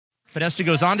Podesta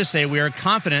goes on to say, we are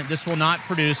confident this will not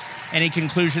produce any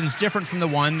conclusions different from the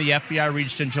one the FBI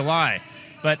reached in July.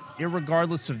 But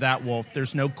irregardless of that, Wolf,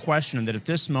 there's no question that at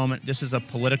this moment, this is a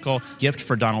political gift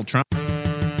for Donald Trump.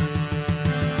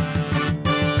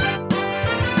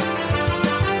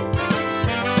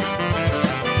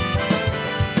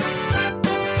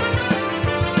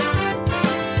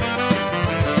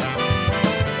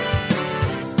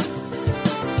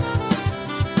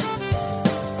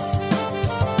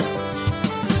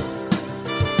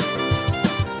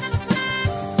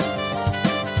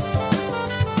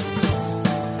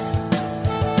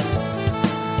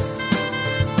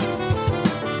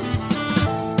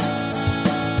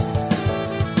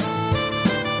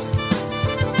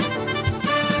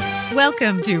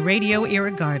 Welcome to Radio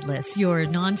Irregardless, your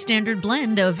non-standard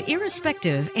blend of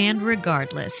irrespective and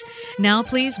regardless. Now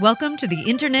please welcome to the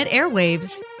Internet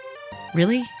airwaves.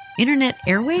 Really? Internet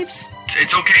airwaves?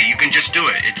 It's okay, you can just do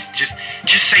it. It's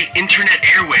just say Internet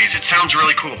airwaves. It sounds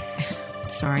really cool.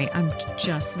 Sorry, I'm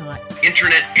just not.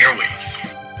 Internet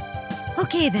airwaves.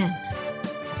 Okay then.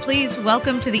 Please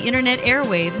welcome to the Internet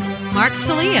airwaves, Mark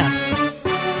Scalia.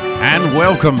 And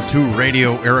welcome to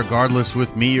Radio Irregardless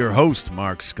with me, your host,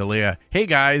 Mark Scalia. Hey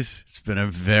guys, it's been a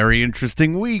very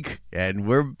interesting week, and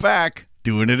we're back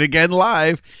doing it again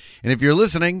live. And if you're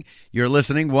listening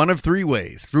one of three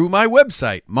ways. Through my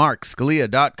website,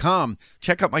 markscalia.com.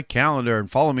 Check out my calendar and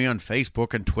follow me on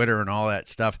Facebook and Twitter and all that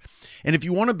stuff. And if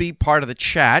you want to be part of the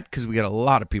chat, because we got a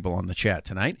lot of people on the chat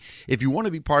tonight, if you want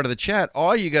to be part of the chat,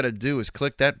 all you got to do is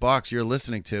click that box you're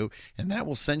listening to, and that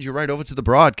will send you right over to the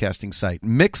broadcasting site,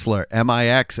 Mixlr,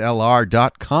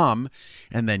 MIXLR.com,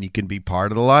 and then you can be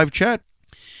part of the live chat.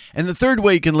 And the third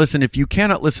way you can listen, if you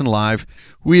cannot listen live,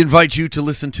 we invite you to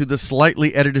listen to the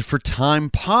slightly edited for time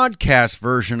podcast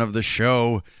version of the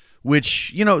show,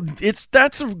 which, you know,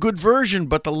 that's a good version,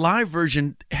 but the live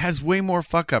version has way more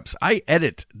fuck-ups. I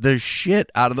edit the shit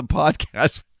out of the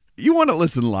podcast. You want to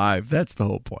listen live. That's the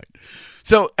whole point.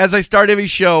 So as I start every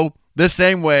show the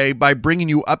same way, by bringing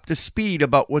you up to speed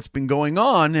about what's been going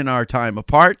on in our time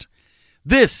apart,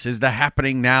 this is the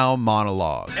Happening Now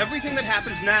monologue. Everything that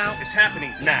happens now is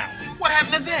happening now. What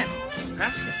happened to then?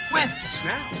 Past then. When? Just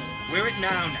now. We're at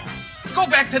now. Go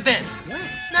back to then. When?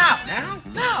 Now. Now?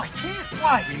 Now. I can't.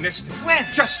 Why? We missed it. When?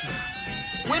 Just now.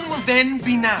 When will then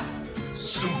be now?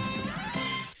 Soon.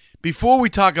 Before we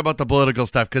talk about the political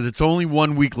stuff, because it's only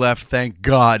 1 week left, thank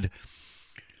God,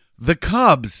 the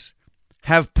Cubs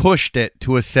have pushed it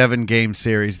to a 7-game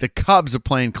series. The Cubs are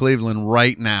playing Cleveland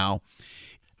right now.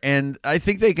 And I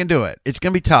think they can do it. It's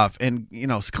going to be tough. And, you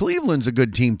know, Cleveland's a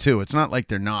good team, too. It's not like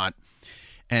they're not.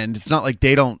 And it's not like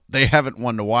they haven't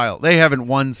won a while. They haven't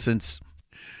won since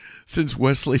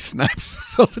Wesley Snipes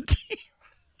was on the team.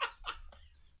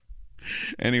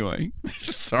 Anyway,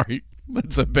 sorry.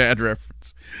 That's a bad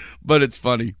reference. But it's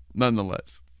funny,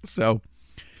 nonetheless. So,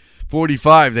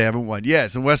 45, they haven't won.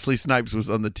 Yes, and Wesley Snipes was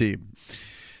on the team.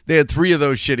 They had 3 of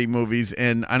those shitty movies,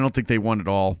 and I don't think they won it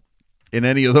all. In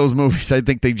any of those movies, I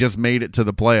think they just made it to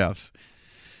the playoffs.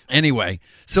 Anyway,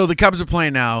 so the Cubs are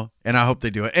playing now, and I hope they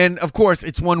do it. And, of course,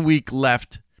 it's 1 week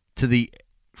left to the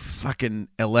fucking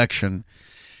election,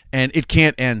 and it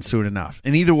can't end soon enough.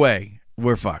 And either way,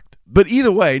 we're fucked. But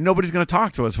either way, nobody's going to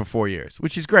talk to us for 4 years,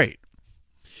 which is great.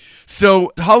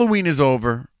 So Halloween is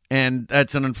over, and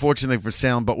that's an unfortunate thing for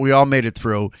Salem, but we all made it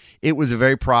through. It was a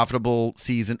very profitable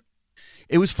season.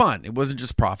 It was fun. It wasn't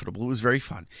just profitable. It was very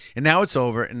fun. And now it's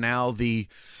over, and now the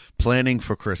planning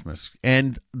for Christmas.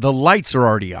 And the lights are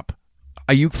already up.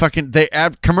 Are you fucking... They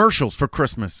have commercials for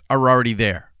Christmas are already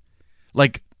there.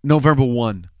 Like November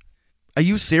 1. Are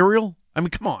you serial? I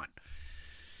mean, come on.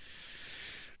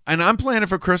 And I'm planning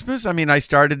for Christmas. I mean, I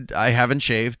haven't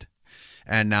shaved,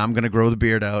 and now I'm going to grow the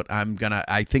beard out.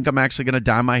 I think I'm actually going to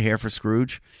dye my hair for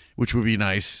Scrooge, which would be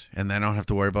nice. And then I don't have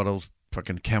to worry about those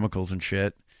fucking chemicals and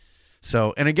shit.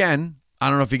 So, and again, I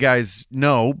don't know if you guys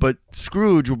know, but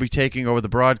Scrooge will be taking over the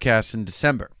broadcast in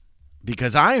December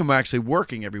because I am actually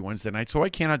working every Wednesday night, so I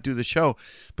cannot do the show.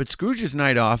 But Scrooge's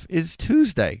night off is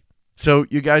Tuesday. So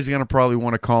you guys are going to probably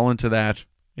want to call into that,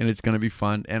 and it's going to be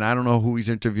fun. And I don't know who he's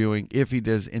interviewing, if he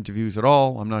does interviews at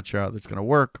all. I'm not sure how that's going to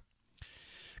work.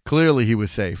 Clearly, he was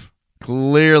safe.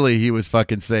 Clearly, he was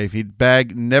fucking safe. He'd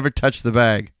never touched the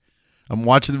bag. I'm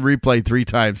watching the replay 3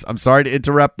 times. I'm sorry to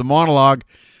interrupt the monologue,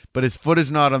 but his foot is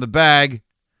not on the bag.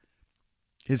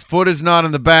 His foot is not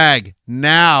on the bag.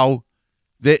 Now,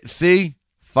 see?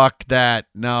 Fuck that.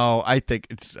 No, I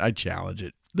challenge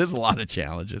it. There's a lot of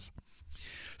challenges.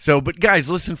 So, but guys,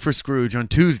 listen for Scrooge on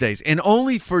Tuesdays. And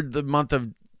only for the month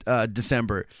of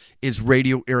December is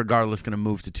Radio Irregardless going to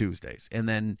move to Tuesdays. And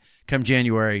then come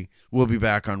January, we'll be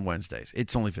back on Wednesdays.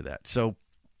 It's only for that. So,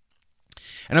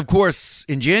 and of course,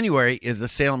 in January is the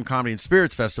Salem Comedy and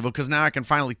Spirits Festival, because now I can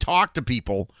finally talk to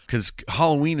people because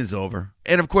Halloween is over.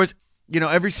 And of course,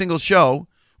 every single show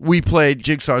we played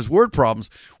Jigsaw's Word Problems,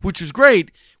 which was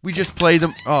great. We just played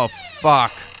them. Oh,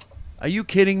 fuck. Are you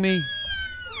kidding me?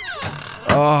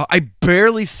 Oh, I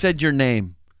barely said your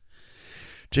name.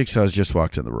 Jigsaw's just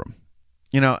walked in the room.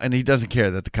 And he doesn't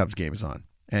care that the Cubs game is on.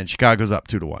 And Chicago's up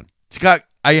 2-1. Chicago,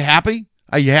 are you happy?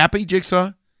 Are you happy,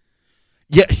 Jigsaw?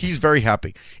 Yeah, he's very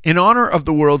happy. In honor of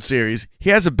the World Series,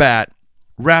 he has a bat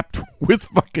wrapped with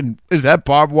is that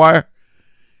barbed wire?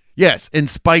 Yes, and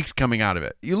spikes coming out of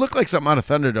it. You look like something out of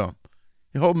Thunderdome.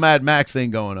 The whole Mad Max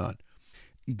thing going on.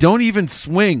 Don't even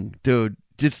swing, dude.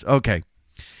 Just, okay.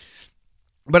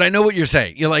 But I know what you're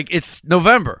saying. You're like, it's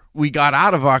November. We got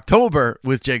out of October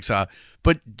with Jigsaw.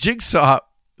 But Jigsaw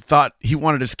thought he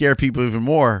wanted to scare people even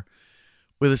more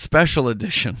with a special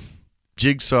edition.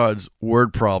 Jigsaw's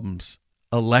Word Problems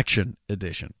Election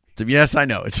Edition. Yes, I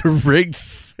know. It's a rigged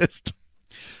system.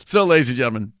 So, ladies and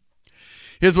gentlemen,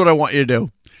 here's what I want you to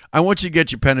do. I want you to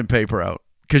get your pen and paper out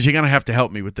because you're going to have to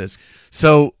help me with this.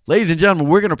 So, ladies and gentlemen,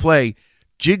 we're going to play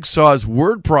Jigsaw's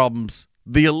Word Problems,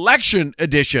 the Election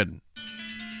Edition.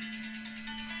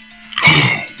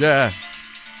 Yeah.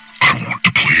 I want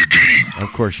to play a game.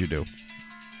 Of course you do.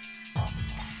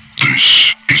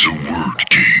 This is a word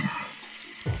game.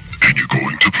 And you're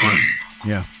going to play.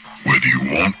 Yeah. Whether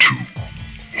you want to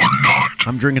or not.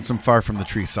 I'm drinking some Far From the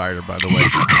Tree cider, by the way.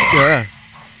 Live or die. Yeah.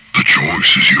 The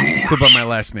choice is yours. Could buy my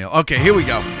last meal. Okay, here we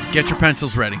go. Get your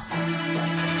pencils ready.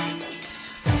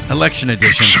 Election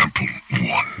edition. Example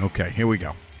 1. Okay, here we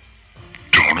go.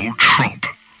 Donald Trump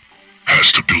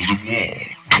has to build a wall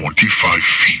 25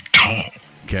 feet tall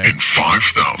Okay. and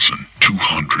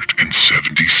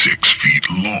 5,276 feet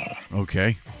long.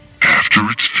 Okay. After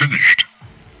it's finished,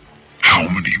 how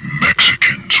many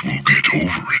Mexicans will get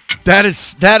over it? That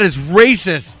is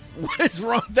racist. What is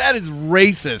wrong? That is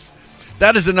racist.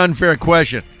 That is an unfair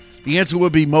question. The answer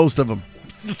would be most of them.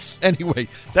 Anyway,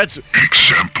 that's...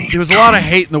 Example There was a lot of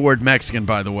hate in the word Mexican,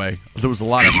 by the way. There was a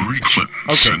lot of... Hillary Clinton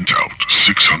Okay. sent out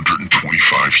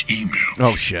 625 emails.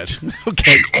 Oh, shit.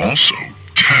 Okay. She also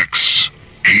texts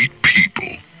 8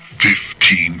 people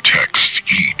 15 texts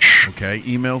each. Okay,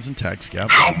 emails and text, yep.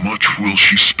 How much will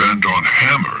she spend on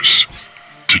hammers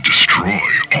to destroy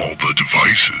all the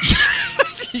devices?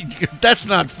 That's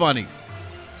not funny.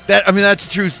 That's a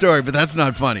true story, but that's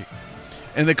not funny.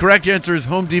 And the correct answer is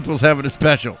Home Depot's having a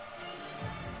special.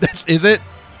 Is it?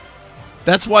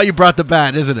 That's why you brought the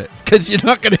bat, isn't it? Because you're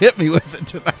not going to hit me with it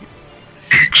tonight.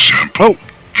 Example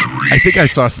 3. I think I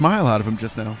saw a smile out of him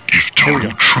just now. If Here we go.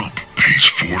 Donald Trump pays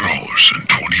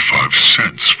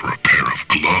 $4.25 for a pair of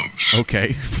gloves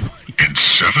Okay. and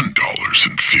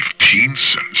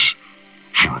 $7.15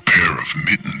 for a pair of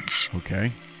mittens,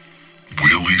 Okay.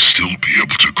 will he still be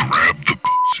able to grab the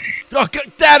pussy? Oh,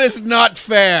 that is not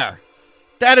fair.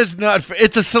 That is not fair.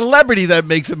 It's a celebrity that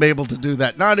makes him able to do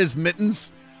that, not his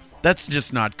mittens. That's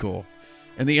just not cool.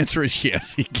 And the answer is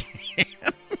yes, he can.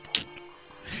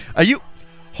 Are you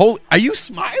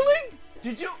smiling?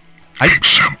 Did you?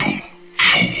 Example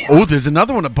 4. Oh, there's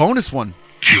another one, a bonus one.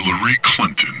 Hillary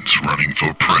Clinton's running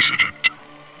for president.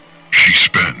 She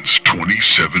spends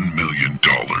 $27 million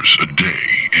a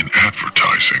day in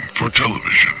advertising for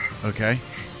television. Okay.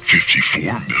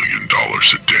 $54 million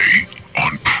a day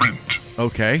on print.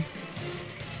 Okay.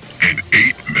 And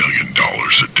 $8 million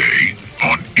a day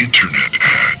on internet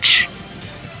ads.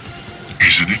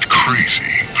 Isn't it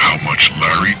crazy how much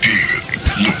Larry David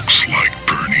looks like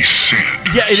Bernie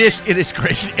Sanders? Yeah, it is. It is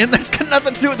crazy. And that's got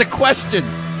nothing to do with the question.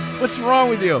 What's wrong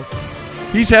with you?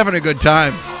 He's having a good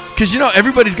time. Because,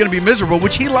 everybody's going to be miserable,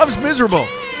 which he loves miserable.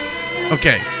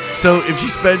 Okay. So if she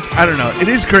spends, I don't know. It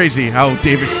is crazy how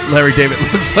Larry David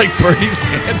looks like Bernie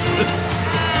Sanders.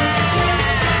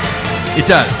 It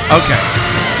does. Okay.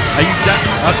 Are you done?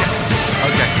 Okay.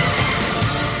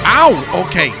 Ow!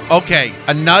 Okay.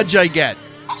 A nudge I get.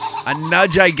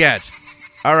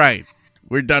 All right.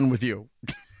 We're done with you.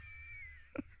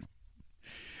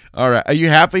 All right. Are you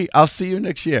happy? I'll see you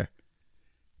next year.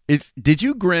 Did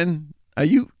you grin? Are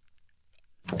you?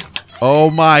 Oh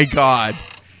my God.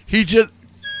 He just...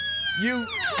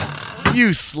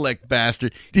 You slick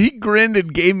bastard. He grinned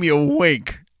and gave me a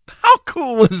wink. How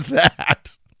cool was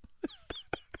that?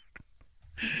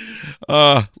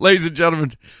 Ladies and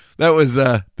gentlemen, That was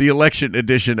the election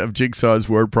edition of Jigsaw's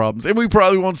Word Problems. And we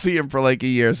probably won't see him for like a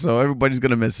year, so everybody's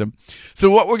going to miss him. So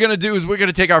what we're going to do is we're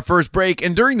going to take our first break.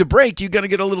 And during the break, you're going to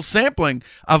get a little sampling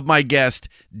of my guest,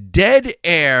 Dead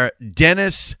Air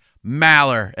Dennis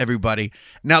Maller, everybody.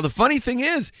 Now, the funny thing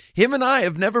is, him and I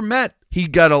have never met. He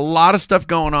got a lot of stuff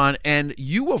going on, and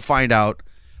you will find out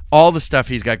all the stuff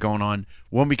he's got going on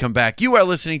when we come back. You are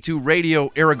listening to Radio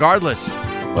Irregardless.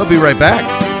 We'll be right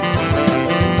back.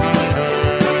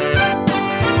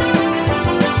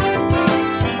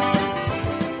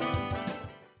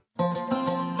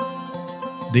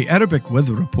 The Arabic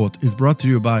Weather Report is brought to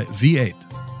you by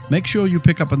V8. Make sure you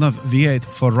pick up enough V8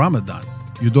 for Ramadan.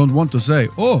 You don't want to say,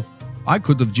 oh, I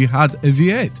could have jihad a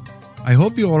V8. I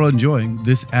hope you are enjoying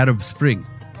this Arab spring.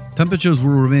 Temperatures will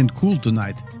remain cool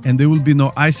tonight, and there will be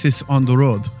no ISIS on the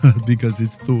road because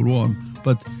it's too warm.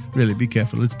 But really, be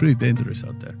careful. It's pretty dangerous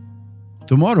out there.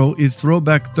 Tomorrow is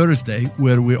Throwback Thursday,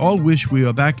 where we all wish we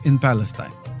were back in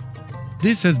Palestine.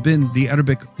 This has been the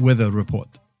Arabic Weather Report.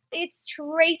 It's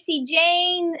Tracy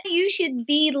Jane. You should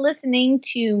be listening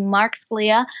to Mark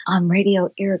Scalia on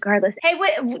Radio Irregardless. Hey,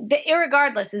 the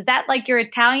Irregardless, is that like your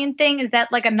Italian thing? Is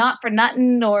that like a not for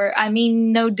nothing, or, I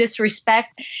mean, no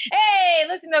disrespect? Hey,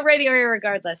 listen to Radio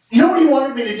Irregardless. You know what he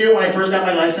wanted me to do when I first got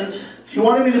my license? He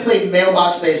wanted me to play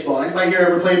mailbox baseball. Anybody here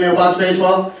ever play mailbox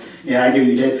baseball? Yeah, I knew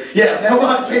you did. Yeah,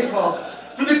 mailbox baseball.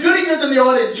 For the goody-goods in the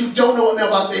audience who don't know what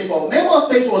mailbox baseball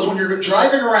is when you're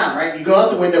driving around, right? You go out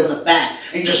the window with a bat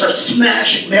and you just start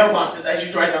smashing mailboxes as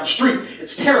you drive down the street.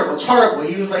 It's terrible. It's horrible.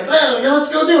 He was like, oh, yeah, let's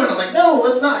go do it. I'm like, no,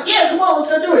 let's not. Yeah, come on, let's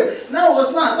go do it. No,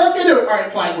 let's not. Let's go do it. All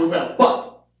right, fine, we will.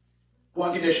 But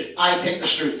one condition. I picked the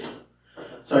street.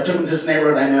 So I took him to this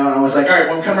neighborhood I know, and I was like, all right,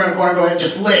 when we come around the corner, go ahead and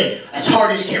just lay as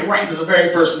hard as you can right into the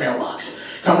very first mailbox.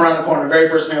 Come around the corner. The very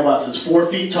first mailbox is 4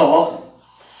 feet tall,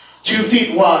 2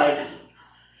 feet wide,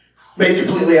 made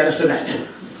completely out of cement.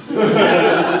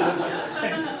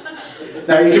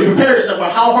 Now you can prepare yourself for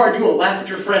how hard you will laugh at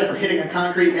your friend for hitting a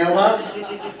concrete mailbox.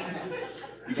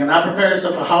 You cannot prepare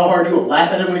yourself for how hard you will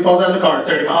laugh at him when he falls out of the car at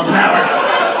 30 miles an hour.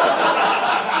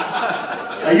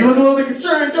 Now you look a little bit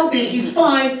concerned. Don't be. He's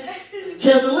fine. He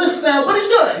has a list now, but he's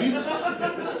good. He's...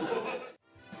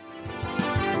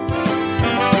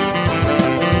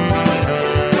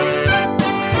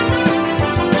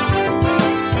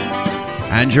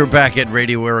 And you're back at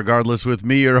Radio Irregardless with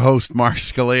me, your host, Mark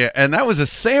Scalia. And that was a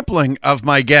sampling of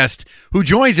my guest who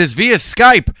joins us via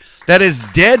Skype. That is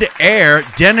Dead Air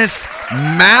Dennis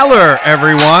Maller,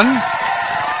 everyone.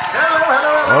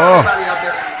 Hello, everybody out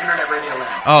there in Internet Radio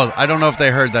Land. Oh, I don't know if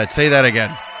they heard that. Say that again.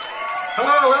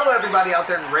 Hello, everybody out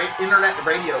there in Internet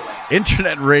Radio Land.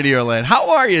 Internet Radio Land.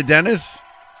 How are you, Dennis?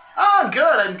 Oh, I'm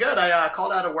good. I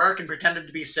called out of work and pretended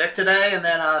to be sick today, and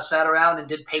then sat around and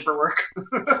did paperwork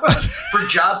for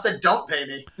jobs that don't pay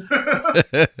me.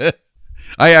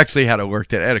 I actually had to work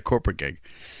today. I had a corporate gig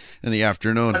in the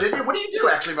afternoon. What do you do,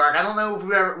 actually, Mark? I don't know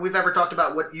if we've ever talked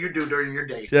about what you do during your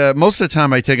day. Most of the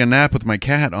time, I take a nap with my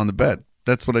cat on the bed.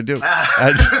 That's what I do.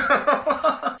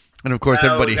 And, of course,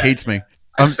 everybody hates me.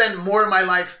 I spend more of my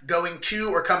life going to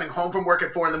or coming home from work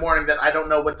at 4 a.m. that I don't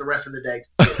know what the rest of the day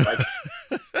feels like.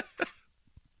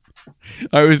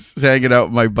 I was hanging out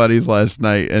with my buddies last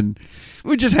night, and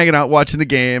we were just hanging out watching the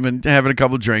game and having a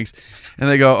couple drinks. And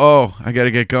they go, oh, I got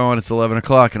to get going. It's 11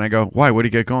 o'clock. And I go, why? What do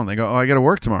you get going? They go, oh, I got to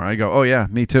work tomorrow. I go, oh, yeah,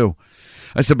 me too.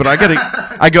 I said, but I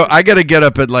got to get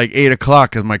up at like 8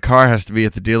 o'clock because my car has to be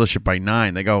at the dealership by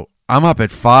 9. They go, I'm up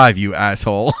at 5, you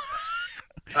asshole.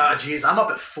 Oh, geez, I'm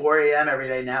up at 4 a.m. every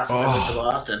day now since I moved to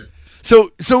Boston.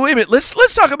 So wait a minute.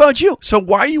 Let's talk about you. So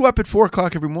why are you up at 4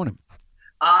 o'clock every morning?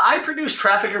 I produce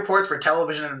traffic reports for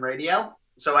television and radio.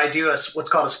 So I do what's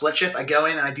called a split shift. I go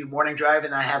in and I do morning drive,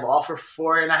 and then I have off for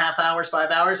 4.5 hours,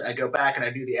 5 hours. I go back and I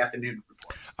do the afternoon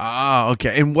reports. Ah,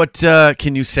 okay. And what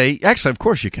can you say? Actually, of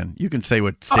course you can. You can say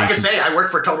what station. I can say I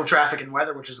work for Total Traffic and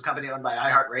Weather, which is a company owned by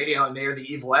iHeartRadio, and they are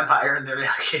the evil empire, and they're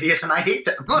hideous, and I hate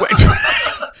them. Wait a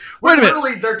minute.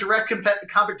 Literally their direct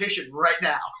competition right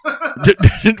now.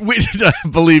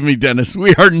 Believe me, Dennis,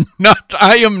 we are not.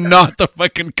 I am not the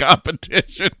fucking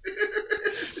competition.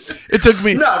 It took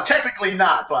me. No, technically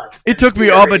not, but it took me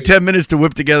all but 10 minutes to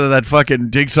whip together that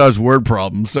fucking Jigsaw's Word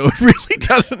Problem. So it really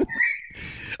doesn't.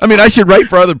 I mean, I should write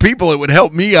for other people. It would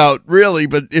help me out, really.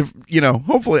 But if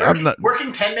hopefully I'm not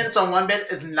working 10 minutes on one bit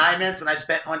is 9 minutes, and I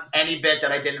spent on any bit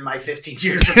that I did in my 15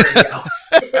 years of radio.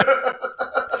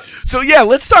 So yeah,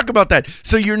 let's talk about that.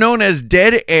 So you're known as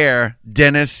Dead Air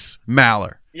Dennis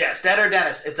Maller. Yes, Dead Air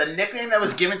Dennis. It's a nickname that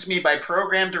was given to me by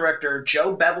program director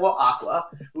Joe Bevel Aqua,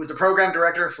 who was the program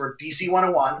director for DC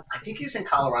 101. I think he's in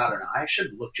Colorado now. I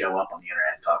should look Joe up on the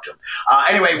internet and talk to him.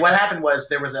 Anyway, what happened was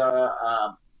there was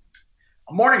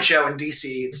morning show in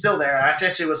DC. It's still there. I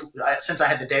actually was since I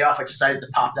had the day off, I decided to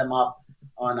pop them up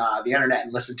on the internet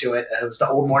and listen to it. It was the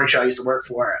old morning show I used to work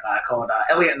for called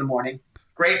Elliot in the Morning.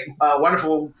 Great,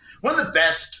 wonderful, one of the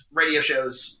best radio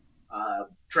shows,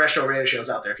 terrestrial radio shows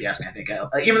out there, if you ask me. I think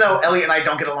even though Elliot and I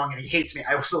don't get along and he hates me,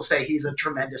 I will still say he's a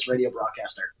tremendous radio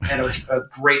broadcaster and a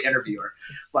great interviewer.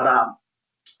 But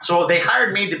so they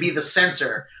hired me to be the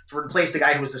censor to replace the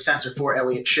guy who was the censor for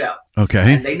Elliot's show.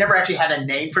 Okay. And they never actually had a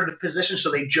name for the position,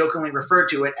 so they jokingly referred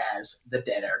to it as the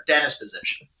dead air dentist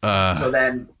position. So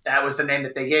then that was the name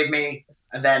that they gave me.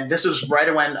 And then this was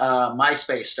right when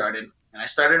MySpace started. And I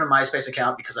started a MySpace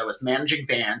account because I was managing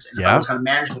bands. And if I was going to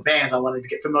manage the bands, I wanted to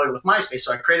get familiar with MySpace.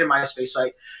 So I created a MySpace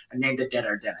site and named it Dead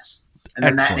Air Dentist. And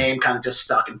then that name kind of just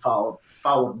stuck and followed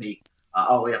me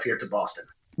all the way up here to Boston.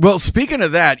 Well, speaking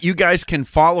of that, you guys can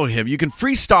follow him. You can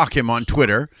free stalk him on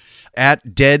Twitter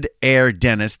at Dead Air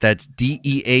Dentist. That's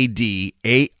DeairDennis.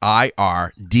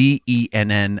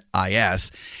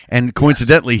 And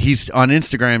coincidentally, he's on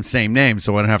Instagram, same name,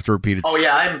 so I don't have to repeat it. Oh,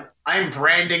 yeah, I'm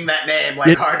branding that name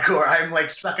like hardcore. I'm like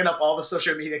sucking up all the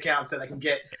social media accounts that I can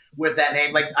get with that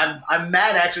name. Like I'm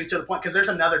mad actually to the point because there's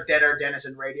another Dead Air Dentist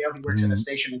in radio. He works at a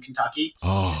station in Kentucky.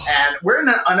 And we're in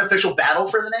an unofficial battle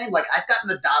for the name. Like I've gotten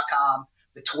the .com,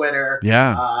 the Twitter.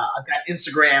 Yeah. I've got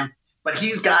Instagram, but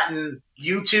he's gotten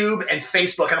YouTube and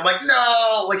Facebook. And I'm like,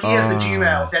 no, like he has the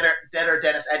Gmail,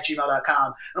 deadairdennis@gmail.com.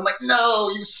 And I'm like, no,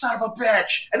 you son of a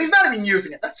bitch. And he's not even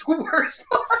using it. That's the worst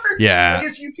part. Yeah. Like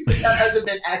his YouTube account hasn't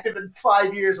been active in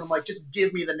 5 years. I'm like, just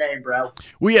give me the name, bro.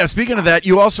 Well, yeah, speaking of that,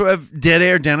 you also have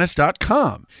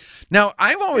deadairdennis.com. Now,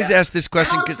 I've always asked this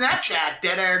question. And on Snapchat,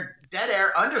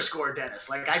 deadair_Dennis.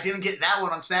 Like, I didn't get that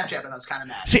one on Snapchat, but I was kind of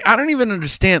mad. See, I don't even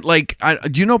understand. Like,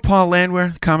 do you know Paul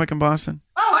Landwehr, the comic in Boston?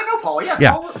 Oh, I know Paul.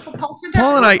 Yeah. Paul's fantastic.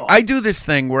 Paul and I do this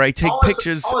thing where I take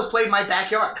pictures. Paul has played my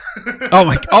backyard.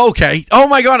 Okay. Oh,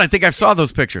 my God. I think I saw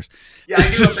those pictures. Yeah,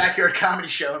 I do a backyard comedy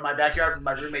show in my backyard with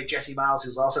my roommate, Jesse Miles,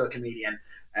 who's also a comedian.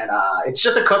 And it's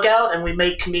just a cookout, and we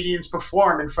make comedians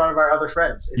perform in front of our other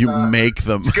friends. You make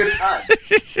them. It's a good time.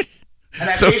 And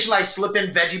occasionally I slip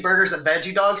in veggie burgers and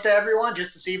veggie dogs to everyone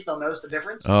just to see if they'll notice the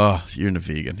difference. Oh, you're a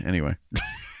vegan. Anyway.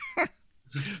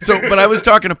 But I was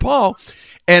talking to Paul,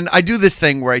 and I do this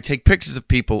thing where I take pictures of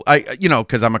people.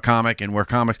 Because I'm a comic and we're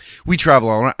comics. We travel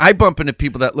all around. I bump into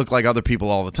people that look like other people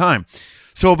all the time.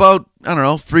 So about,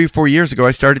 3 or 4 years ago,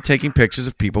 I started taking pictures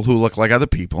of people who look like other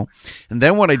people. And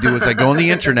then what I do is I go on the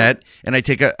internet and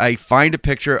I find a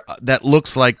picture that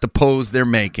looks like the pose they're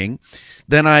making.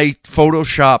 Then I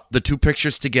Photoshop the two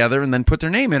pictures together and then put their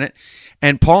name in it.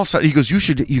 And Paul said, you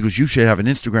should have an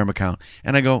Instagram account.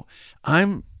 And I go,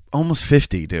 I'm almost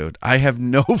 50, dude. I have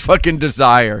no fucking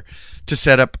desire to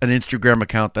set up an Instagram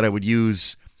account that I would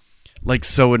use like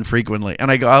so infrequently.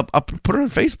 And I go, I'll put it on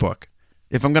Facebook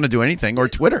if I'm going to do anything, or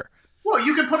Twitter. Well,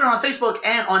 you can put it on Facebook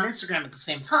and on Instagram at the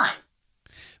same time.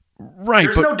 Right.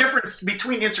 There's no difference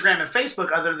between Instagram and Facebook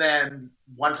other than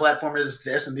one platform is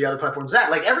this and the other platform is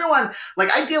that. Like everyone,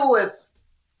 like I deal with,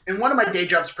 in one of my day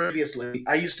jobs previously,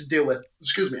 I used to deal with,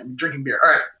 excuse me, I'm drinking beer. All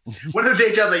right. One of the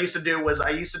day jobs I used to do was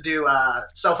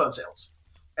cell phone sales.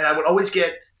 And I would always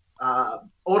get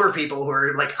older people who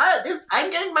are like,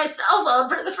 I'm getting my cell phone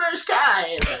for the first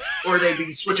time. Or they'd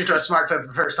be switching to a smartphone for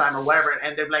the first time or whatever.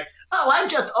 And they're like, oh, I'm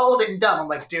just old and dumb. I'm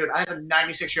like, dude, I have a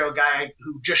 96-year-old guy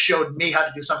who just showed me how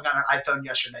to do something on an iPhone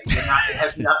yesterday. It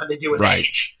has nothing to do with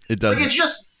age. It doesn't. Like, it's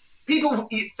just people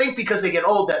think because they get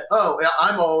old that, oh,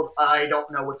 I'm old, I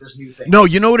don't know what this new thing No,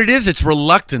 is. you know what it is? It's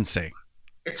reluctancy.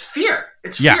 It's fear.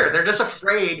 It's fear. They're just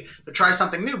afraid to try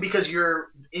something new because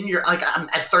I'm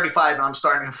at 35 and I'm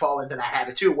starting to fall into that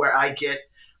habit too, where I get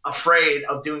afraid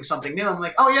of doing something new. I'm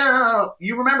like, oh yeah, no.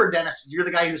 You remember, Dennis, you're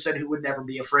the guy who said who would never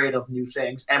be afraid of new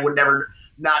things and would never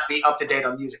not be up to date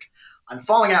on music. I'm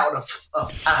falling out of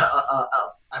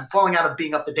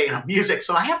being up to date on music,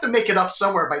 so I have to make it up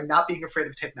somewhere by not being afraid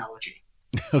of technology.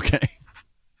 Okay.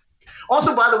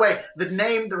 Also, by the way, the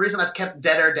reason I've kept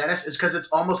Dead Air Dennis is because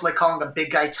it's almost like calling a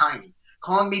big guy tiny.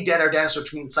 Calling me Dead Air Dennis,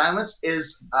 which means silence,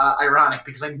 is ironic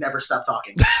because I never stop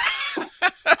talking.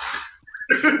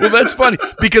 Well, that's funny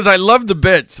because I love the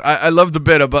bits. I love the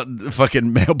bit about the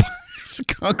fucking mailbox,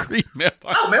 concrete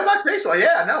mailbox. Oh, mailbox baseball.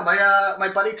 Yeah, no, my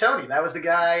buddy Tony. That was the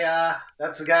guy.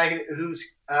 That's the guy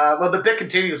who's. Well, the bit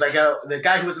continues. The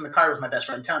guy who was in the car was my best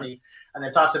friend Tony, and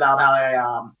it talks about how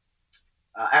I.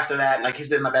 After that, like he's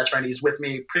been my best friend. He's with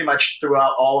me pretty much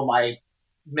throughout all of my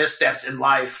missteps in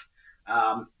life.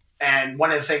 And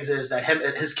one of the things is that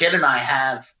his kid and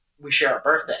we share a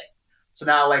birthday. So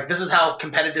now, like, this is how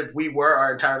competitive we were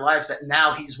our entire lives, that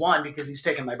now he's won because he's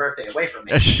taken my birthday away from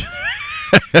me.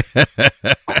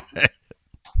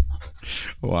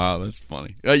 Wow, that's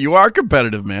funny. You are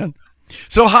competitive, man.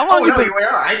 So how long you been? We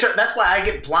are. That's why I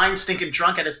get blind, stinking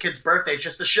drunk at his kid's birthday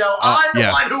just to show I'm the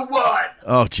one who won.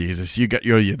 Oh Jesus, you're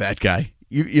that guy.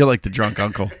 You're like the drunk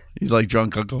uncle. He's like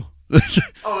drunk uncle.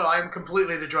 I'm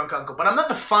completely the drunk uncle, but I'm not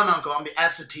the fun uncle. I'm the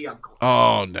absentee uncle.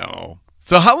 Oh no.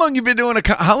 So how long you been doing a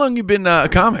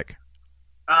comic?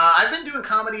 I've been doing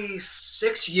comedy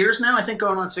 6 years now. I think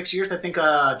going on 6 years. I think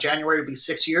January would be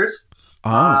 6 years.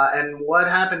 And what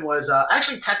happened was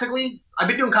actually technically I've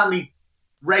been doing comedy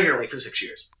regularly for 6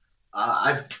 years.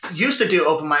 I've used to do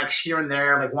open mics here and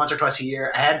there, like once or twice a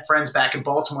year. I had friends back in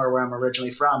Baltimore, where I'm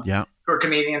originally from, who are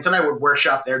comedians, and I would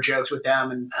workshop their jokes with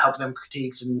them and help them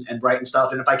critiques and write and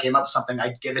stuff. And if I came up with something,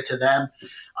 I'd give it to them.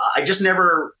 I just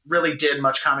never really did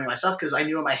much comedy myself because I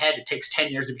knew in my head it takes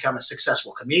 10 years to become a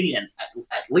successful comedian,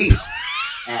 at least.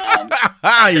 And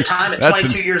at the time, at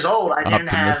 22 years old, I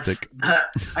didn't have.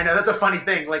 I know that's a funny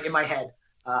thing, like in my head.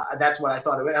 That's what I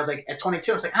thought of it. I was like, at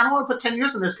 22, I was like, I don't want to put 10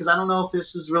 years in this because I don't know if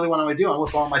this is really what I'm going to do. I want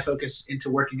to put all my focus into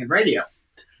working in radio.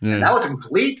 Yeah. And that was a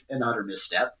complete and utter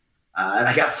misstep. And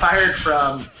I got fired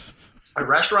from a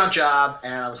restaurant job,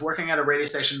 and I was working at a radio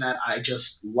station that I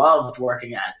just loved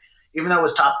working at. Even though it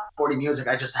was top 40 music,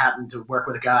 I just happened to work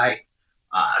with a guy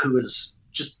who was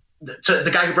just the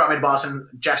guy who brought me to Boston,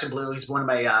 Jackson Blue. He's one of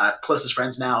my closest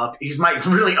friends now. He's my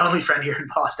really only friend here in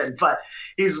Boston, but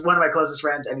he's one of my closest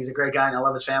friends, and he's a great guy, and I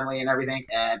love his family and everything.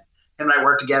 And him and I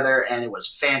worked together, and it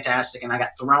was fantastic. And I got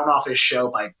thrown off his show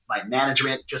by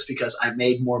management just because I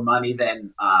made more money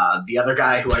than the other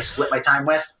guy who I split my time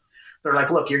with. They're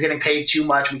like, look, you're getting paid too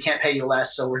much. We can't pay you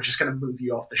less, so we're just going to move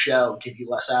you off the show and give you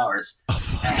less hours.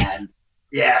 And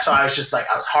yeah, so I was just like,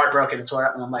 I was heartbroken and tore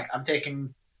up, and I'm like, I'm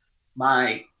taking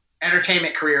my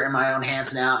entertainment career in my own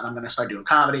hands now, and I'm going to start doing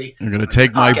comedy. I'm going to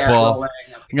take my ball.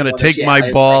 I'm going to take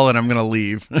my ball, and I'm going to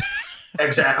leave.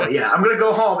 Exactly. Yeah, I'm going to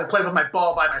go home and play with my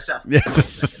ball by myself.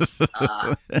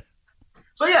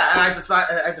 So yeah, I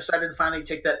decided to finally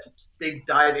take that big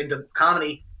dive into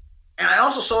comedy, and I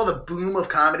also saw the boom of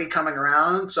comedy coming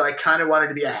around. So I kind of wanted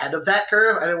to be ahead of that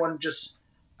curve. I didn't want to just.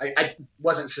 I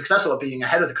wasn't successful at being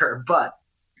ahead of the curve, but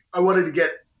I wanted to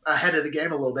get ahead of the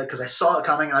game a little bit because I saw it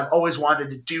coming, and I've always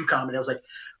wanted to do comedy. I was like,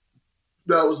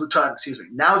 now is the time.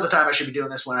 Now is the time I should be doing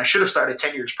this. When I should have started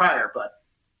 10 years prior, but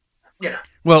you know.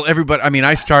 Well, everybody. I mean,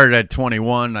 I started at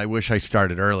 21. I wish I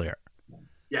started earlier.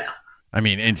 Yeah. I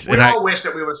mean, we all wish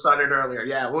that we would have started earlier.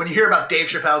 Yeah. When you hear about Dave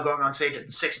Chappelle going on stage at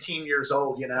 16 years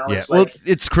old, you know, it's like,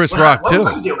 it's Chris Rock too. What was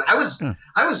I doing?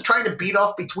 I was trying to beat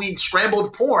off between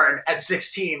scrambled porn at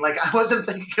 16. Like I wasn't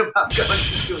thinking about going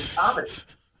to doing comedy.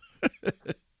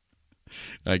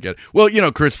 I get it. Well, you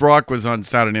know, Chris Rock was on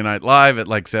Saturday Night Live at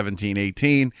like 17,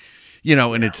 18, you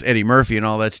know, and it's Eddie Murphy and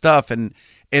all that stuff. And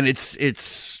it's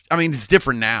I mean, it's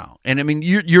different now. And I mean,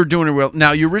 you're doing it well.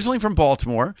 Now, you're originally from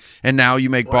Baltimore, and now you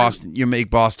make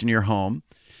Boston your home.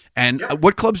 And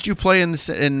what clubs do you play in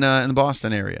the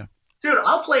Boston area? Dude,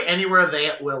 I'll play anywhere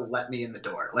they will let me in the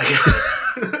door. Like,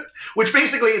 which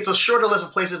basically it's a shorter list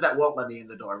of places that won't let me in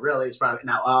the door. Really, it's probably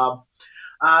now.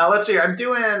 Let's see. I'm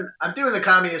doing the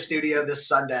Comedy Studio this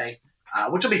Sunday,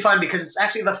 which will be fun because it's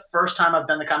actually the first time I've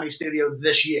done the Comedy Studio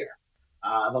this year.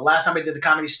 The last time I did the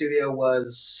Comedy Studio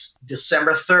was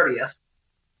December 30th,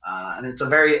 and it's a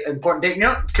very important date. You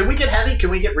know, can we get heavy?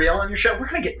 Can we get real on your show? We're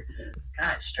gonna get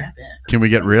guys strap in. Can we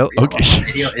get real? Okay.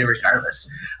 Regardless,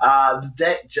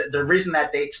 the reason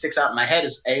that date sticks out in my head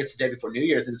is it's the day before New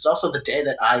Year's, and it's also the day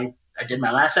that I did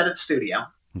my last set at the studio.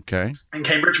 Okay. In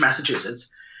Cambridge,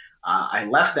 Massachusetts. I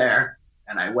left there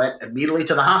and I went immediately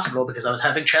to the hospital because I was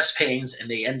having chest pains, and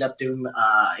they end up doing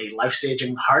a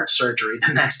life-saving heart surgery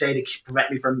the next day to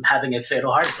prevent me from having a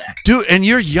fatal heart attack. Dude, and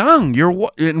you're young.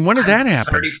 And when did that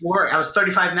happen? 34. I was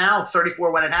 35 now,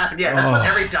 34 when it happened. Yeah, that's what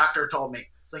every doctor told me.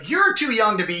 It's like, you're too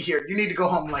young to be here. You need to go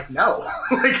home. I'm like, no.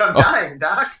 Like, I'm dying,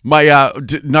 doc. My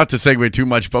not to segue too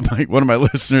much, but one of my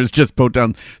listeners just put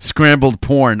down scrambled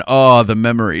porn. Oh, the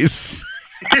memories.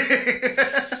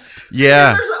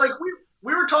 Yeah. Like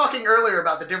we were talking earlier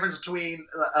about the difference between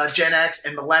Gen X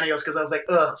and millennials because I was like,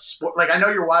 like I know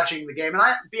you're watching the game, and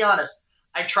I be honest,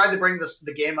 I tried to bring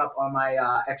the game up on my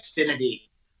Xfinity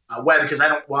web because I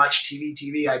don't watch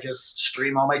TV. I just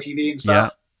stream all my TV and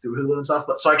stuff through Hulu and stuff.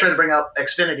 But so I tried to bring up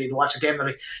Xfinity to watch the game. They're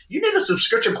like, you need a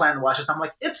subscription plan to watch it. I'm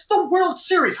like, it's the World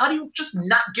Series. How do you just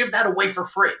not give that away for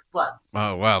free? But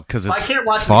oh wow, because I can't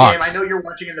watch the game. I know you're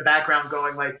watching in the background,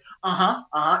 going like,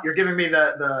 You're giving me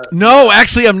the. No,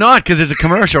 actually, I'm not because it's a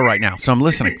commercial right now, so I'm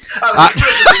listening.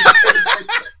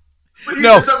 But you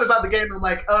said something about the game. I'm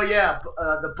like, oh yeah,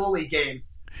 the bully game.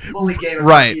 bully gamers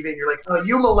Right. on TV, and you're like, oh,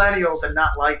 you millennials and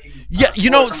not liking. Yeah,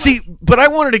 sports. I'm see, like, but I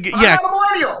wanted to get I'm not a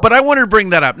millennial. but I wanted to bring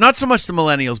that up. Not so much the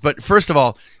millennials, but first of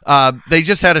all, they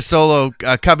just had a solo.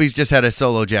 Cubbies just had a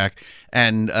solo jack,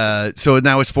 and so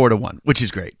now it's 4-1, which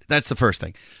is great. That's the first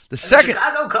thing. The second,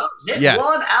 Chicago Cubs hit Yeah.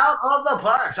 one out of the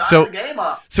park. Time So- the game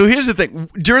up. So here's the thing.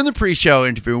 During the pre-show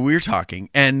interview, we were talking,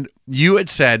 and you had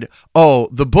said, "Oh,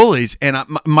 the bullies." And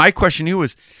my question to you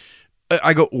was,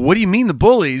 I go, "What do you mean the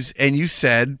bullies?" And you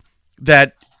said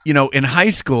that in high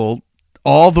school,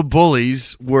 all the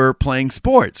bullies were playing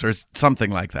sports or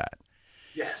something like that.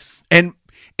 Yes. And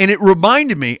it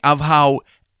reminded me of how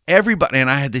everybody, and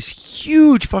I had this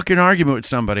huge fucking argument with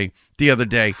somebody the other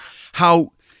day,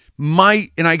 how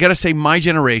I got to say my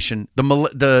generation,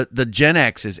 the Gen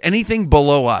X's, anything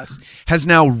below us has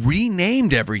now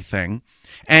renamed everything.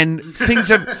 And things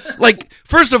have, like,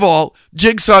 first of all,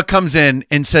 Jigsaw comes in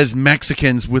and says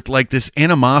Mexicans with like this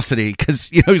animosity because,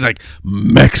 he's like,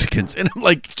 Mexicans. And I'm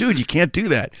like, dude, you can't do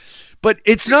that. But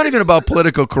it's not even about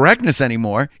political correctness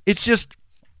anymore. It's just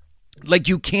like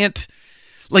you can't,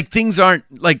 like, things aren't,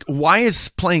 like, why is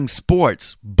playing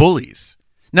sports bullies?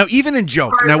 Now, even in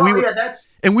joke. Right, now, well,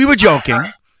 we were joking.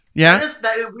 Right. Yeah.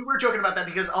 We were joking about that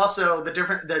because also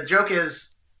the joke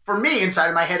is, for me, inside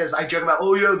of my head is I joke about,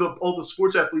 oh yeah, all the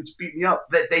sports athletes beat me up.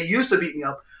 That they used to beat me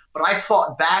up, but I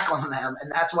fought back on them,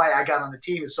 and that's why I got on the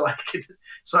team, is so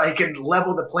I could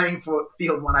level the playing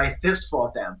field when I fist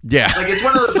fought them. Yeah, like it's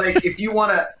one of those, like, if you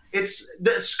want to, it's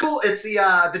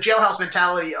the jailhouse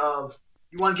mentality of,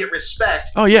 you want to get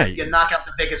respect. Oh yeah, you knock out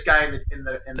the biggest guy in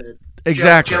the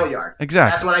exactly jail yard.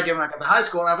 Exactly. That's what I did when I got to high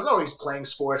school, and I was always playing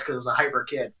sports because I was a hyper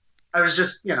kid. I was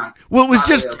just, Well, it was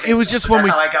just really okay. it was just But when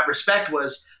that's we. how I got respect,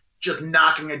 was just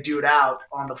knocking a dude out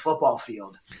on the football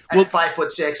field at Well-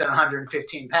 5'6" and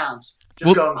 115 pounds,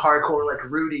 just going hardcore like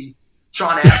Rudy,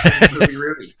 Sean Astin, movie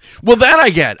Rudy. Well, that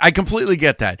I get. I completely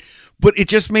get that. But it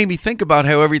just made me think about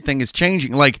how everything is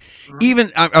changing. Like,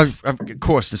 even, of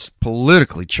course, it's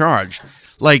politically charged.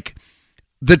 Like,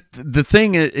 the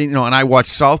thing, and I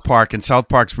watched South Park, and South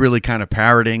Park's really kind of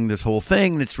parroting this whole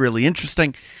thing, and it's really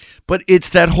interesting. But it's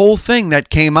that whole thing that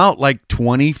came out like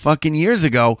 20 fucking years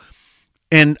ago.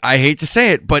 And I hate to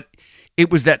say it, but it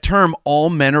was that term, all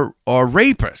men are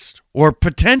rapists or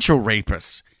potential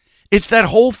rapists. It's that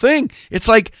whole thing. It's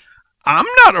like, I'm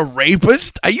not a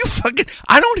rapist. Are you fucking,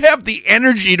 I don't have the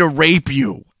energy to rape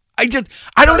you. I wouldn't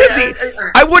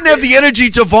have the energy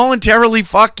to voluntarily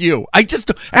fuck you.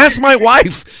 Ask my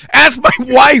wife.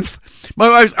 My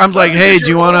wife's, I'm like, hey, do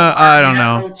you want to, I don't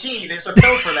know. There's a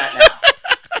pill for that now.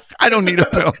 I don't need a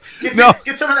pill.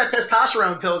 Get some of that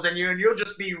testosterone pills in you, and you'll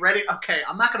just be ready. Okay,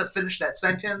 I'm not going to finish that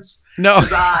sentence. No.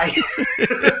 Because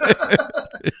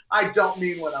I don't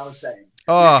mean what I was saying.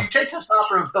 If you take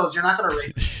testosterone pills, you're not going to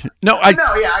rape. No, I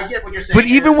get what you're saying. But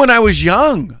even when I was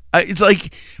young, it's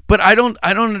like, but I don't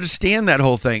understand that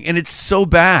whole thing, and it's so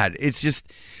bad. It's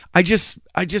just, I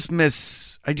just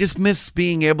miss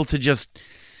being able to just.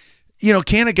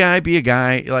 Can a guy be a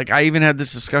guy? Like, I even had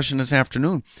this discussion this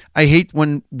afternoon. I hate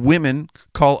when women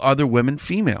call other women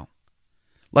female.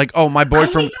 Like, oh, my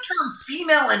boyfriend. I hate the term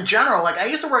female in general. Like, I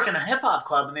used to work in a hip hop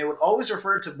club, and they would always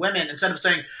refer to women instead of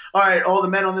saying, all right, all the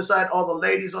men on this side, all the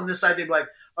ladies on this side. They'd be like,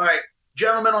 all right,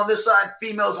 gentlemen on this side,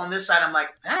 females on this side. I'm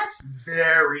like, that's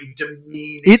very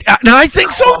demeaning. Now I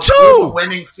think so too.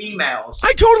 Women, females.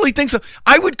 I totally think so.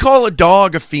 I would call a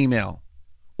dog a female.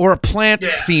 Or a plant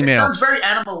female. It sounds very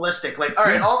animalistic. Like, all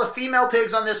right, all the female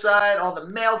pigs on this side, all the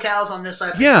male cows on this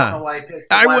side. Yeah, I don't know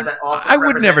why I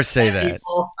would never say that.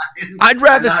 I'd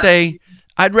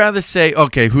rather say,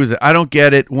 okay, who's it? I don't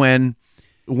get it. When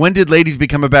did ladies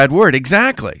become a bad word?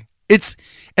 Exactly.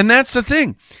 And that's the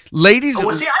thing. Ladies.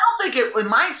 Well, see, I don't think in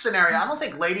my scenario, I don't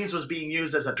think ladies was being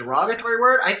used as a derogatory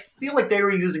word. I feel like they were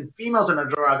using females in a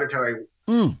derogatory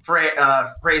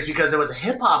phrase because it was a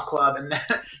hip hop club, and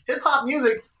hip hop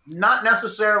music. Not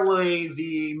necessarily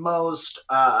the most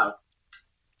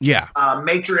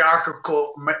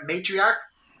matriarchal,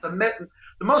 the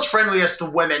most friendliest to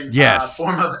women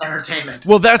form of entertainment.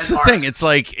 Well, that's the thing. It's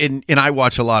like, and I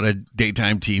watch a lot of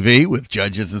daytime TV with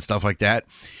judges and stuff like that,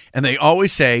 and they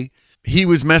always say he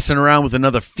was messing around with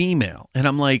another female, and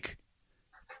I'm like,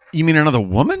 you mean another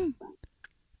woman?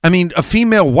 I mean, a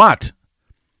female what?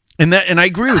 And I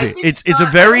agree with it. It's a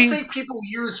very. I don't think people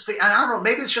use. I don't know.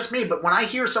 Maybe it's just me, but when I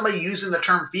hear somebody using the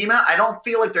term female, I don't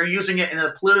feel like they're using it in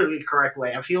a politically correct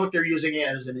way. I feel like they're using it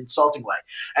as an insulting way,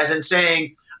 as in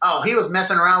saying, "Oh, he was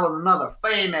messing around with another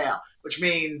female," which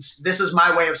means this is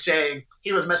my way of saying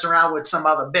he was messing around with some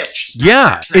other bitch.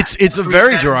 Yeah, it's a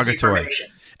very derogatory.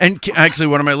 And actually,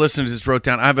 one of my listeners just wrote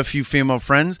down, I have a few female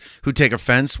friends who take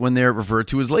offense when they're referred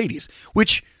to as ladies,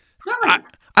 which I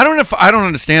don't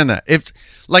understand that. If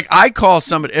like I call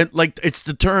somebody, like it's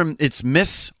the term, it's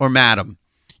miss or madam,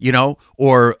 you know,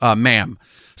 or ma'am.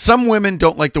 Some women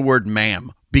don't like the word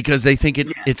ma'am because they think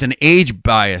it's an age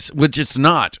bias, which it's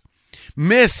not.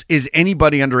 Miss is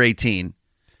anybody under 18.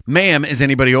 Ma'am is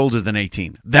anybody older than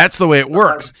 18. That's the way it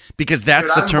works because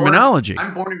that's the terminology.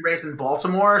 I'm born and raised in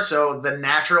Baltimore, so the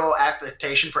natural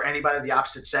affectation for anybody of the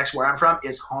opposite sex where I'm from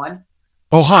is hun.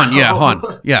 Oh, hun, yeah, hun,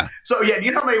 yeah. So yeah,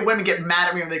 you know how many women get mad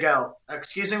at me when they go,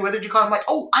 "Excuse me, what did you call?" I'm like,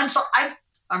 "Oh, I'm sorry,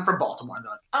 I'm from Baltimore." And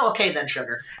they're like, "Oh, okay then,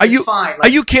 sugar. It's fine." Like, are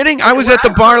you kidding? I was at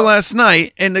the bar last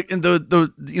night, and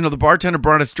the bartender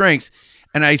brought us drinks,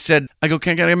 and I said, "Can I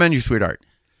get a menu, sweetheart,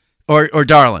 or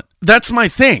darling?" That's my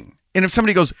thing. And if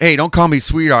somebody goes, "Hey, don't call me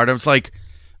sweetheart," I was like,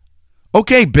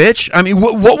 "Okay, bitch." I mean,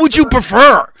 what would you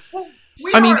prefer? Well,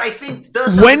 I think,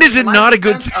 when is it not a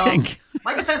good thing?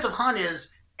 My defense of hun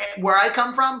is where I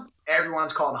come from.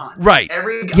 Everyone's called hun. Right.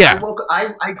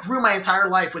 I grew my entire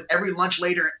life with every lunch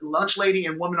lady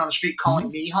and woman on the street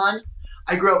calling me hun.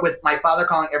 I grew up with my father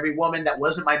calling every woman that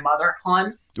wasn't my mother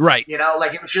hun. Right. You know,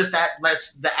 like it was just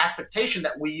that's the affectation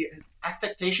that we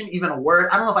affectation, even a word.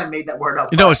 I don't know if I made that word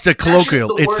up. No, it's the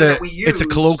colloquial. It's a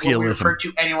colloquialism. When we refer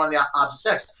to anyone of the opposite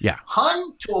sex. Yeah.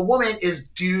 Hun to a woman is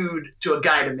dude to a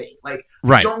guy to me. Like,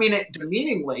 right. I don't mean it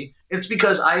demeaningly. It's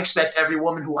because I expect every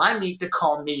woman who I meet to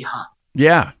call me hun.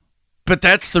 Yeah. But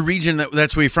that's the region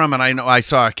that's where you're from. And I know I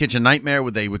saw a Kitchen Nightmare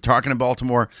where they were talking in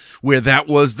Baltimore where that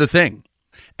was the thing.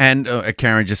 And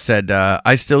Karen just said,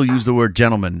 I still use the word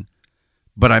gentleman,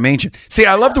 but I'm ancient. See,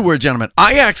 I love the word gentleman.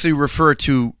 I actually refer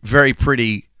to very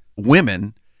pretty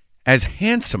women as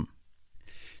handsome.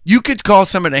 You could call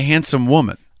someone a handsome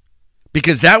woman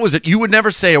because that was it. You would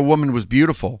never say a woman was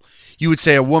beautiful. You would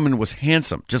say a woman was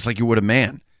handsome, just like you would a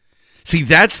man. See,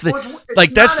 that's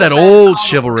that's that old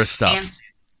chivalrous stuff. Handsome.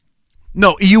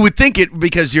 No, you would think it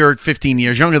because you're 15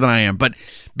 years younger than I am, but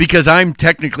because I'm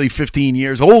technically 15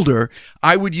 years older,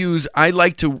 I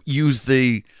like to use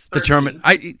the term.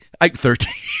 I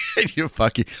 13. You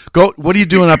fuck you. Go. What are you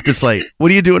doing up this late?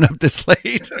 What are you doing up this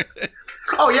late?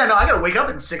 Oh yeah, no, I gotta wake up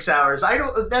in 6 hours.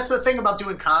 That's the thing about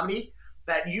doing comedy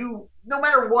that no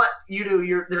matter what you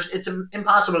do, it's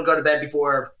impossible to go to bed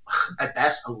before at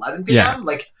best 11 p.m. Yeah.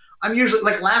 Like I'm usually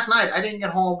like last night. I didn't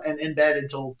get home and in bed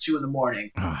until 2 in the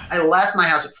morning. I left my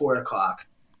house at 4 o'clock,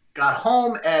 got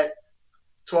home at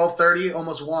 12:30,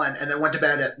 almost 1, and then went to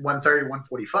bed at 1:30,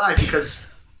 1:45 because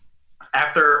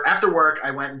after work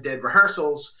I went and did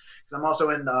rehearsals because I'm also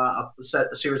in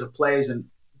a series of plays and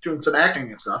doing some acting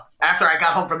and stuff. After I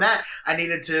got home from that, I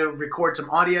needed to record some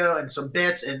audio and some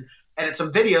bits and edit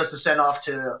some videos to send off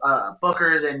to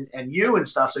bookers and you and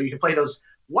stuff so you can play those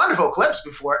wonderful clips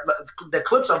before the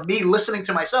clips of me listening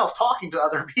to myself talking to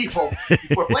other people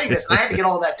before playing this. And I had to get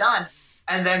all that done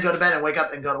and then go to bed and wake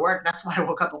up and go to work. That's why I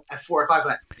woke up at 4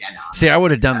 o'clock. See, I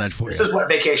would have done that for you. This is what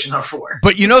vacations are for.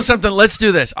 But you know something? Let's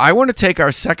do this. I want to take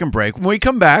our second break. When we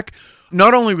come back,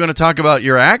 not only are we going to talk about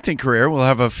your acting career, we'll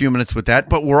have a few minutes with that,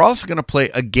 but we're also going to play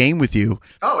a game with you.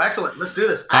 Oh, excellent. Let's do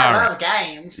this. I love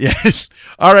games. Yes.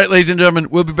 All right, ladies and gentlemen,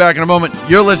 we'll be back in a moment.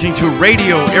 You're listening to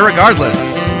Radio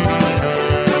Irregardless.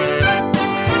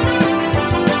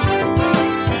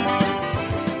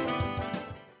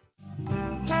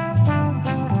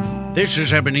 This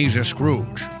is Ebenezer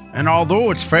Scrooge, and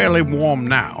although it's fairly warm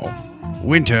now,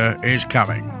 winter is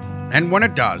coming. And when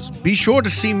it does, be sure to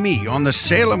see me on the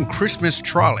Salem Christmas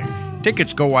Trolley.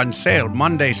 Tickets go on sale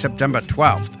Monday, September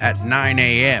 12th at 9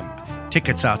 a.m.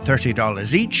 Tickets are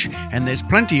 $30 each, and there's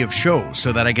plenty of shows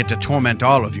so that I get to torment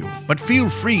all of you. But feel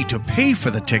free to pay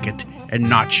for the ticket and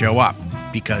not show up,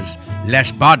 because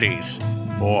less bodies,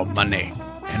 more money.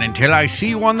 And until I see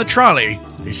you on the trolley,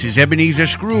 this is Ebenezer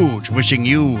Scrooge wishing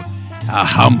you a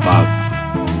humbug.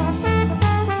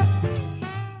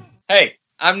 Hey,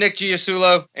 I'm Nick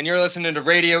Giasulo, and you're listening to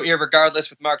Radio Irregardless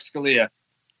with Mark Scalia,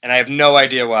 and I have no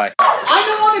idea why. I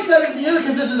know I'm excited for you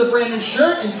because this is a brand new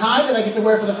shirt and tie that I get to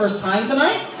wear for the first time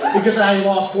tonight because I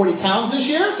lost 40 pounds this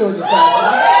year, so it's a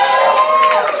satisfying.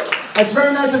 It's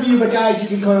very nice of you, but guys, you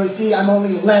can clearly see I'm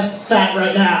only less fat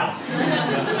right now.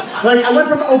 Like, I went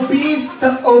from obese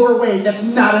to overweight. That's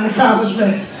not an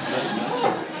accomplishment.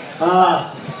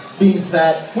 Being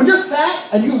fat. When you're fat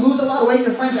and you lose a lot of weight,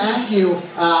 your friends ask you,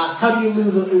 how do you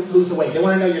lose the weight? They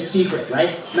want to know your secret,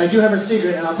 right? And I do have a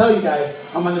secret, and I'll tell you guys,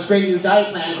 I'm on this great new diet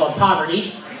plan called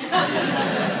Poverty.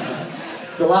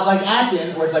 It's a lot like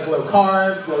Atkins, where it's like low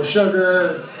carbs, low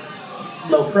sugar,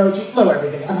 low protein, low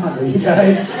everything. I'm hungry, you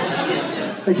guys.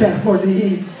 I can't afford to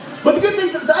eat. But the good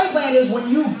thing the diet plan is when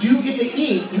you do get to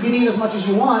eat, you can eat as much as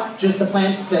you want, just the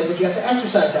plan says that you have to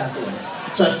exercise afterwards.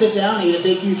 So I sit down, eat a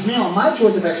big, huge meal, and my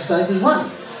choice of exercise is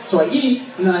running. So I eat,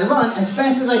 and then I run as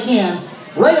fast as I can,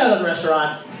 right out of the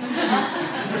restaurant,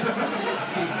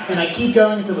 and I keep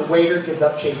going until the waiter gives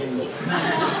up chasing me.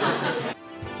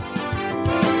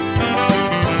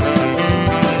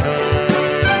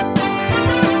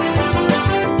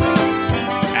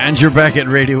 And you're back at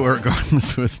Radio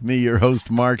Regardless with me, your host,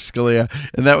 Mark Scalia.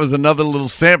 And that was another little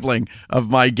sampling of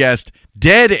my guest,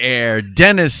 Dead Air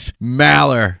Dennis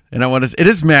Maller. And it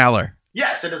is Maller.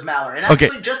 Yes, it is Maller. And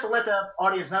actually, just to let the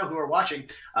audience know who are watching,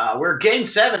 we're Game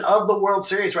 7 of the World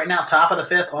Series right now, top of the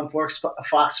 5th on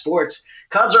Fox Sports.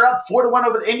 Cubs are up 4-1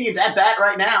 over the Indians at bat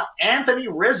right now. Anthony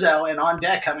Rizzo and on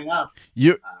deck coming up.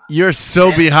 You're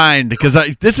so behind because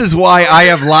this is why I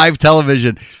have live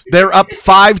television. They're up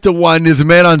 5-1. There's a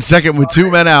man on second with 2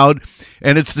 men out,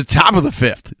 and it's the top of the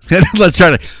 5th. Let's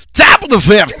try to top of the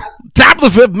 5th. Top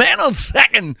of the 5th, man on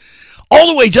second. All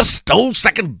the way just stole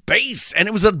second base, and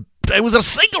it was a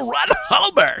single run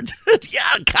homer.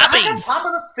 Yeah, Cubbies. Top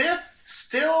of the 5th,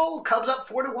 still Cubs up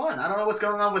 4-1. I don't know what's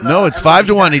going on with. No, it's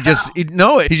 5-1.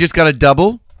 He just got a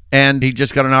double, and he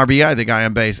just got an RBI. The guy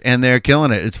on base, and they're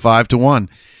killing it. It's 5-1,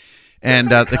 and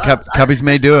the Cubbies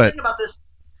may do it. About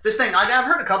this thing, I've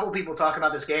heard a couple of people talk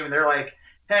about this game, and they're like,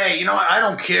 "Hey, you know what? I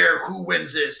don't care who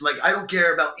wins this. Like, I don't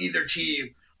care about either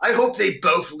team. I hope they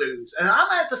both lose." And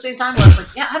I'm at the same time where I was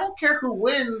like, yeah, I don't care who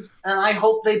wins, and I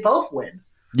hope they both win.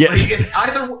 Yeah. Like, if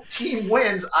either team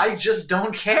wins, I just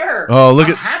don't care. Oh,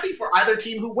 I'm happy for either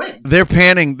team who wins. They're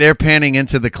panning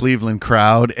into the Cleveland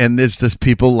crowd, and there's just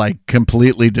people like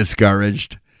completely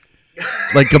discouraged.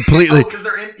 Like completely. Because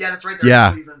they're in. Yeah, that's right. Yeah.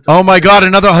 In Cleveland. Oh my God!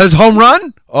 His home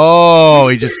run. Oh,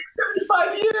 he just.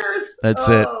 75 years.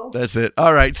 That's it.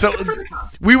 All right. So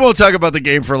we won't talk about the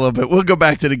game for a little bit. We'll go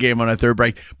back to the game on our third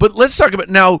break. But let's talk about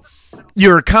now.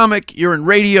 You're a comic. You're in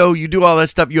radio. You do all that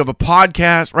stuff. You have a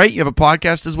podcast, right? You have a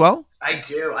podcast as well? I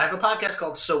do. I have a podcast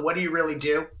called So What Do You Really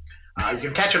Do? You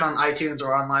can catch it on iTunes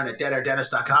or online at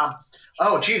deadairdennis.com.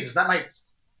 Oh, Jesus. That might...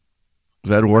 Is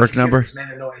that a work number? Made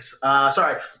a noise.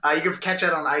 Sorry. You can catch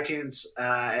it on iTunes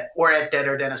or at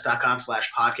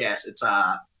deadairdennis.com/podcast. It's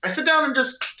I sit down and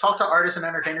just talk to artists and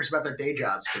entertainers about their day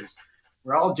jobs because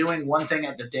we're all doing one thing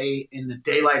in the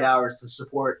daylight hours to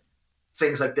support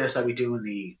things like this that we do in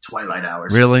the twilight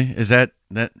hours. Really? Is that's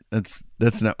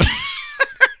not?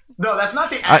 No, that's not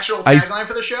the actual tagline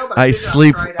for the show. But I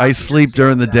sleep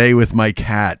during the day with my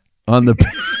cat on the.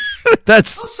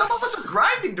 That's. Well, some of us are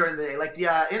grinding during the day. Like the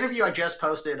interview I just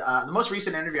posted, the most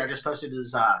recent interview I just posted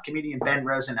is comedian Ben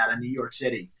Rosen out of New York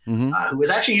City, who was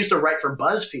actually used to write for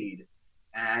BuzzFeed.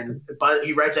 And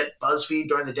he writes at BuzzFeed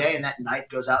during the day, and that night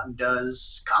goes out and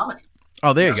does comedy.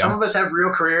 Oh, there you go. Some of us have real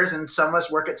careers, and some of us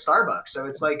work at Starbucks. So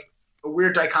it's like a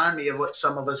weird dichotomy of what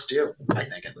some of us do. I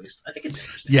think, at least. I think it's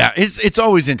interesting. Yeah, it's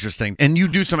always interesting. And you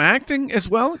do some acting as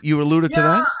well. You alluded to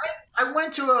that. I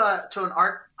went to an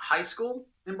art high school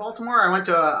in Baltimore. I went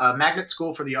to a magnet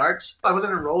school for the arts. I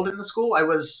wasn't enrolled in the school. I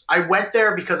went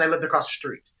there because I lived across the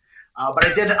street. But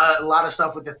I did a lot of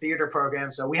stuff with the theater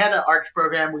program. So we had an art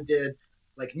program. We did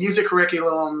like music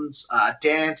curriculums,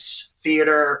 dance,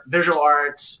 theater, visual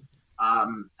arts,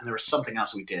 and there was something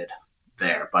else we did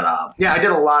there. But I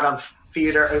did a lot of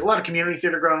theater, a lot of community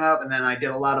theater growing up, and then I did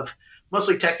a lot of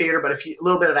mostly tech theater, but a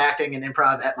little bit of acting and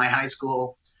improv at my high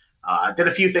school. Did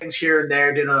a few things here and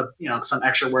there. Did some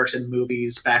extra works in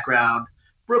movies, background.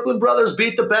 Brooklyn Brothers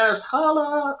Beat the Best,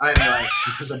 holla! I mean, like,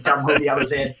 it was a dumb movie I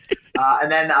was in.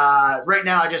 And then right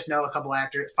now I just know a couple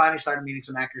actors. Finally started meeting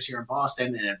some actors here in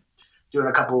Boston and doing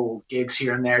a couple gigs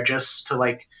here and there just to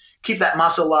like keep that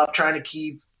muscle up, trying to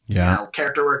keep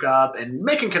character work up and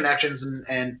making connections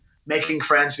and making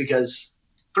friends because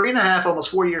 3.5, almost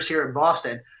 4 years here in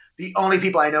Boston, the only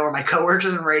people I know are my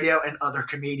coworkers in radio and other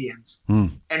comedians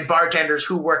and bartenders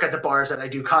who work at the bars that I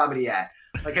do comedy at.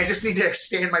 Like, I just need to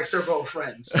expand my circle of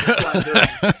friends. That's what I'm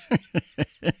doing.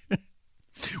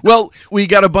 Well, we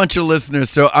got a bunch of listeners,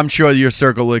 so I'm sure your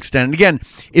circle will extend. Again,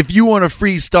 if you want a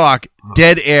free stock,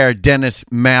 Dead Air Dennis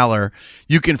Maller,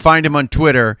 you can find him on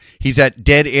Twitter. He's at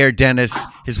Dead Air Dennis.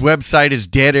 His website is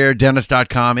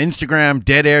deadairdennis.com. Instagram,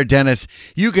 Dead Air Dennis.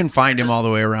 You can find him all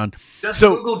the way around. Just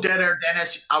Google Dead Air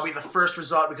Dennis. I'll be the first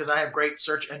result because I have great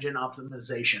search engine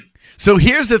optimization. So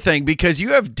here's the thing, because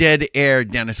you have Dead Air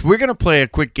Dennis, we're going to play a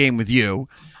quick game with you.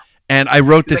 And I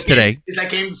wrote this today. Is that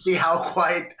game to see how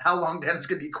long Dennis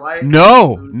can be quiet?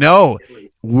 No.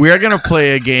 We're going to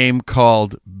play a game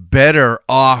called Better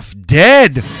Off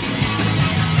Dead.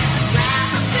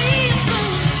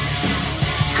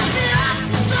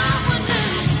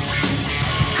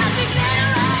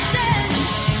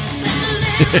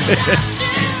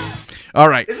 All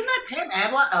right. Isn't that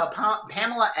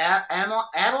Pamela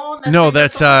Adlon? No,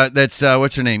 that's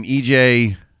what's her name?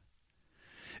 EJ.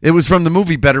 It was from the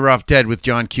movie Better Off Dead with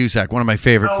John Cusack, one of my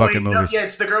favorite fucking movies. Yeah,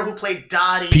 it's the girl who played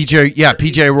Dottie.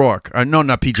 PJ O'Rourke. No,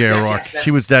 not PJ O'Rourke. Yes, she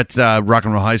was Rock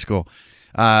and Roll High School.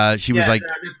 She was like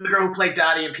it's the girl who played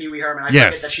Dottie and Pee Wee Herman. I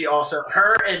forget that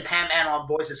her and Pam Adlon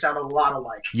voices sound a lot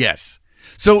alike. Yes.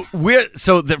 So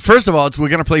first of all, we're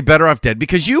going to play Better Off Dead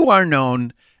because you are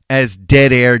known as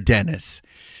Dead Air Dennis.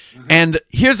 Mm-hmm. And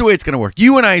here's the way it's going to work.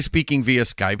 You and I are speaking via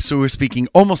Skype, so we're speaking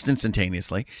almost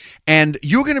instantaneously. And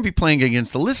you're going to be playing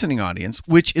against the listening audience,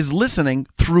 which is listening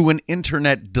through an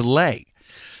internet delay.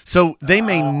 So they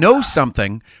may know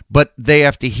something, but they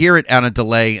have to hear it on a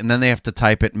delay, and then they have to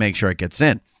type it and make sure it gets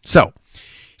in. So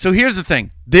here's the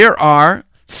thing. There are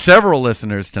several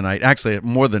listeners tonight, actually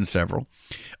more than several,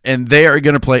 and they are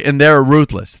going to play, and they're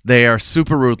ruthless. They are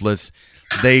super ruthless.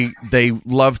 They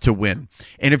love to win.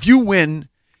 And if you win,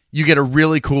 you get a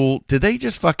really cool... Did they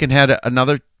just fucking had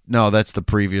another... No, that's the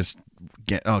previous...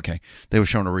 Okay, they were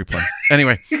showing a replay.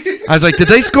 Anyway, I was like, did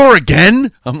they score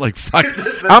again? I'm like, fuck.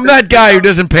 I'm that guy who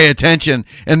doesn't pay attention.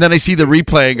 And then I see the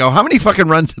replay and go, how many fucking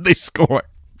runs did they score?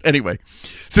 Anyway,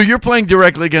 so you're playing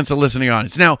directly against a listening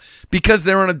audience. Now, because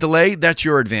they're on a delay, that's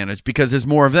your advantage. Because there's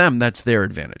more of them, that's their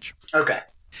advantage. Okay.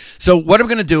 So what I'm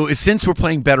going to do is, since we're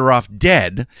playing Better Off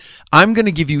Dead, I'm going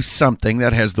to give you something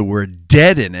that has the word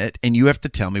dead in it, and you have to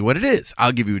tell me what it is.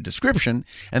 I'll give you a description,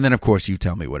 and then, of course, you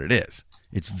tell me what it is.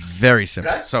 It's very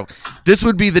simple. Okay. So this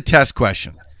would be the test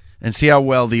question, and see how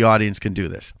well the audience can do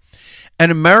this.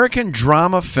 An American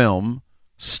drama film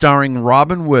starring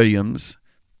Robin Williams.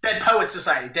 Dead Poets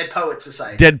Society. Dead Poets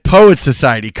Society. Dead Poets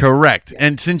Society, correct. Yes.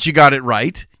 And since you got it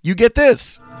right, you get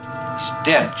this.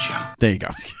 Stench. There you go.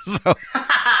 So,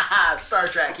 Star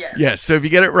Trek, yes. Yes, so if you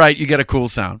get it right, you get a cool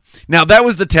sound. Now, that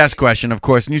was the test question, of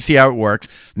course, and you see how it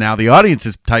works. Now, the audience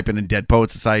is typing in Dead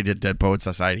Poets Society, Dead Poets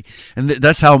Society, and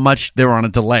that's how much they're on a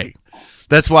delay.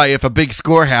 That's why if a big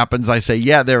score happens, I say,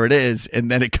 yeah, there it is, and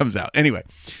then it comes out. Anyway,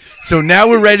 so now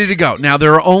we're ready to go. Now,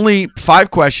 there are only 5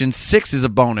 questions. 6 is a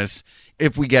bonus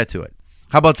if we get to it.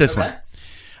 How about this one?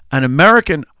 An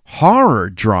American horror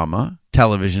drama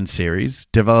television series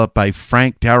developed by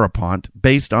Frank Darabont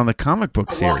based on the comic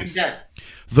book series.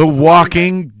 The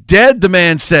Walking Dead, the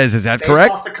man says. Is that correct?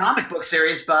 Based off the comic book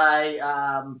series by,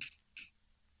 I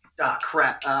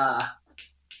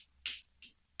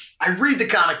read the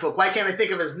comic book. Why can't I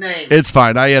think of his name? It's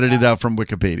fine. I edited it out from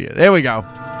Wikipedia. There we go.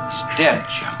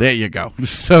 Stench. There you go.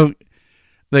 So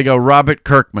they go Robert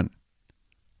Kirkman.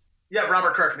 Yeah,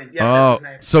 Robert Kirkman. Yeah, that's his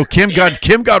name. So Kim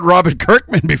got Robert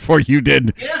Kirkman before you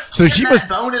did. Yeah, so she must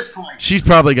bonus point. She's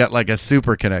probably got like a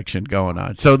super connection going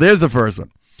on. So there's the first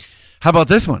one. How about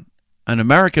this one? An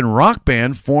American rock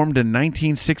band formed in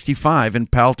 1965 in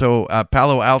Palo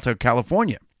Alto,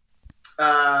 California.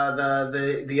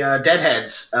 The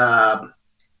Deadheads. The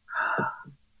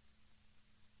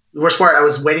worst part, I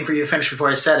was waiting for you to finish before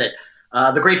I said it.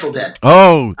 The Grateful Dead.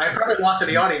 Oh. I probably lost to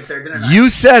the audience there, didn't I? You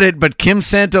said it, but Kim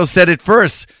Santos said it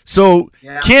first. So,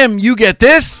 yeah. Kim, you get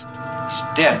this.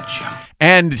 Stench.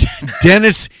 And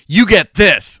Dennis, you get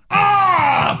this.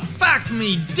 Oh, fuck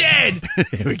me dead.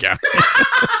 There we go.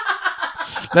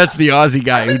 That's the Aussie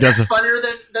guy who does it. Funnier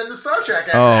than the Star Trek,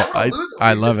 actually.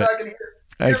 I love it.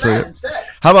 Excellent.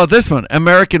 How about this one?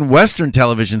 American Western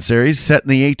television series set in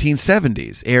the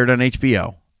 1870s, aired on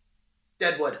HBO.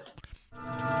 Deadwood.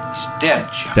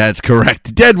 Stench. That's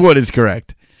correct. Deadwood is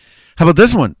correct. How about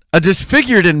this one? A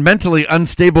disfigured and mentally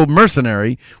unstable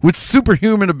mercenary with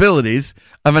superhuman abilities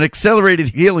of an accelerated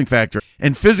healing factor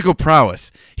and physical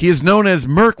prowess. He is known as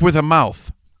Merc with a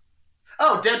Mouth.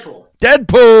 Oh, Deadpool.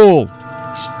 Deadpool.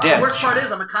 The worst part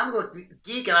is I'm a comic book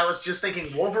geek, and I was just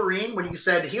thinking Wolverine when you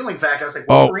said healing factor. I was like,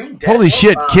 Wolverine. Oh, holy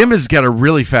shit! Kim has got a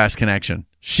really fast connection.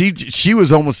 She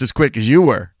was almost as quick as you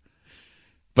were.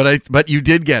 But you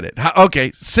did get it.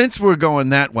 Okay, since we're going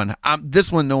that one,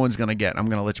 this one no one's going to get. I'm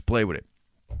going to let you play with it.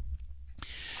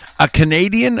 A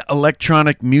Canadian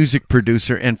electronic music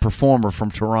producer and performer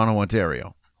from Toronto,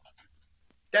 Ontario.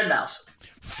 Deadmau5.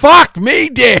 Fuck me,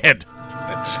 dead.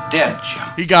 Stench.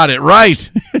 He got it right.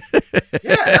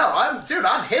 Yeah, no,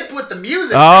 I'm hip with the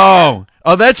music. Oh,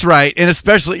 that's right. And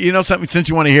especially, you know something, since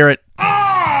you want to hear it.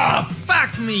 Oh,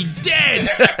 fuck me dead.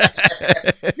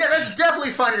 Yeah, that's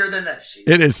definitely funnier than that shit.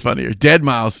 It is funnier.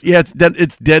 Deadmau5. Yeah, it's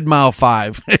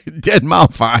Deadmau5.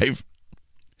 Deadmau5.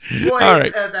 Boy, all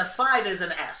right. That 5 is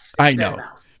an S. It's I know.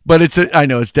 Deadmau5. But I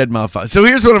know it's Deadmau5. So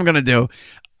here's what I'm going to do.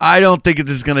 I don't think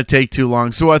this is going to take too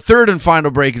long. So our third and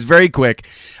final break is very quick.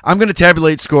 I'm going to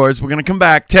tabulate scores. We're going to come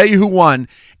back, tell you who won,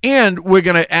 and we're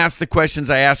going to ask the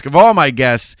questions I ask of all my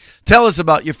guests. Tell us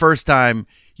about your first time,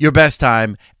 your best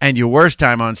time, and your worst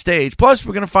time on stage. Plus,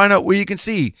 we're going to find out where you can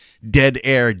see Dead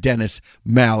Air Dennis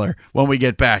Maller when we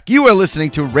get back. You are listening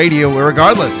to Radio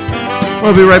Irregardless.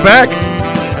 We'll be right back.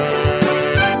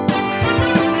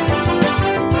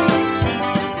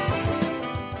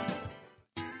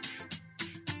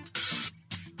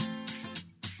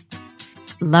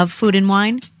 Love food and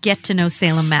wine? Get to know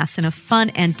Salem, Mass in a fun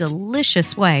and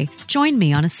delicious way. Join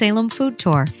me on a Salem food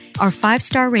tour. Our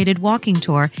 5-star rated walking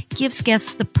tour gives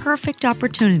guests the perfect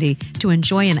opportunity to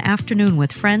enjoy an afternoon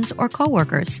with friends or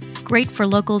coworkers. Great for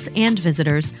locals and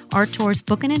visitors, our tours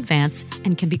book in advance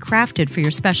and can be crafted for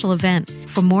your special event.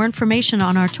 For more information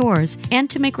on our tours and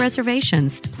to make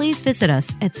reservations, please visit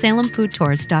us at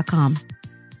salemfoodtours.com.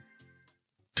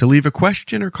 To leave a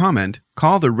question or comment,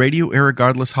 call the Radio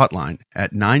Irregardless hotline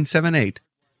at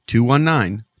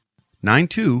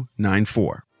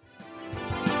 978-219-9294.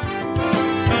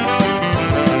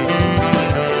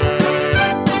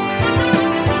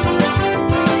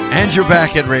 And you're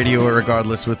back at Radio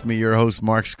Irregardless with me, your host,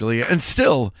 Mark Scalia, and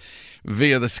still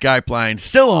via the Skype line,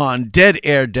 still on Dead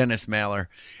Air Dennis Maller.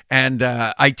 And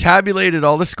I tabulated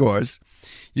all the scores.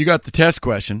 You got the test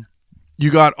question. You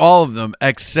got all of them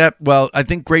except, well, I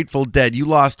think Grateful Dead. You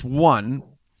lost one.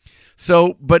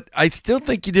 So, but I still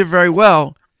think you did very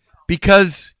well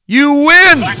because you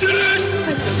win.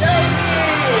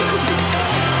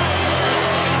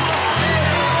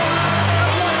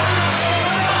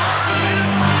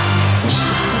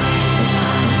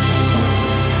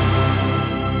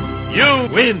 You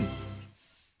win.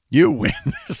 You win.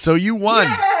 So you won.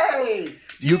 Yay!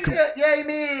 Yay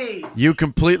me! You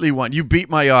completely won. You beat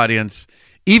my audience,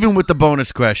 even with the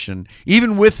bonus question,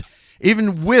 even with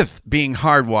being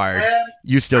hardwired.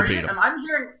 You still beat them. I'm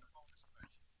hearing.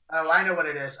 Oh, I know what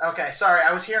it is. Okay, sorry,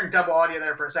 I was hearing double audio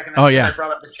there for a second. Oh, yeah. I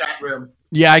brought up the chat room.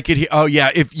 Yeah, I could hear. Oh,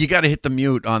 yeah. If you got to hit the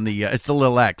mute on the, it's the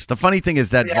little X. The funny thing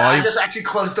is that Yeah, volume. I just actually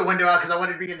closed the window out because I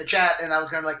wanted to be in the chat, and I was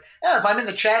going to be like, yeah, if I'm in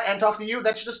the chat and talking to you,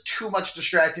 that's just too much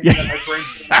distracting. That my brain,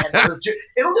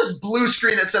 it'll just blue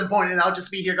screen at some point, and I'll just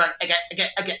be here going again. I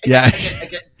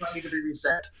need to be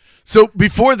reset. So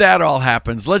before that all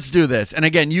happens, let's do this. And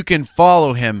again, you can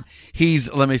follow him.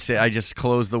 Let me say, I just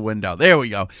closed the window. There we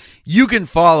go. You can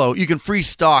free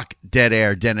stock Dead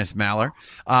Air Dennis Maller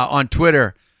on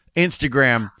Twitter,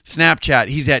 Instagram, Snapchat.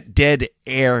 He's at Dead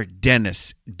Air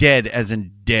Dennis. Dead as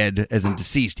in dead, as in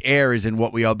deceased. Air is in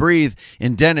what we all breathe.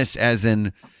 And Dennis as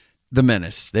in the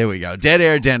menace. There we go. Dead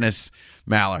Air Dennis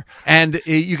Maller. And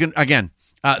you can, again,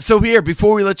 so here,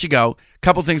 before we let you go, a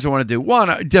couple things I want to do. One,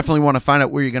 I definitely want to find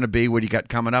out where you're going to be, what you got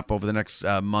coming up over the next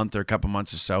month or a couple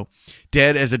months or so.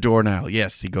 Dead as a doornail.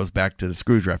 Yes, he goes back to the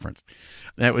Scrooge reference.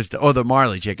 That was the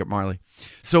Marley, Jacob Marley.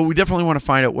 So we definitely want to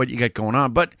find out what you got going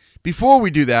on. But before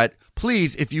we do that,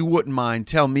 please, if you wouldn't mind,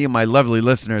 tell me and my lovely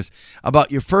listeners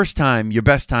about your first time, your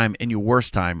best time, and your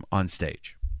worst time on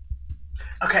stage.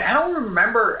 Okay, I don't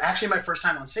remember actually my first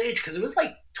time on stage because it was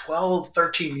like 12,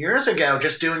 13 years ago,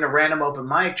 just doing a random open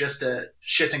mic just to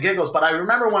shits and giggles. But I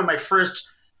remember one of my first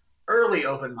early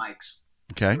open mics.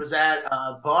 Okay. It was at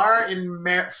a bar in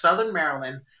Southern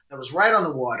Maryland that was right on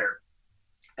the water.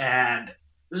 And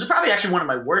this is probably actually one of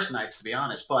my worst nights, to be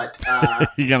honest. But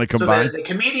you're going to combine? So the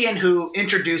comedian who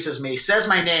introduces me says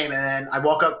my name, and then I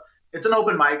walk up. It's an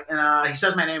open mic, and he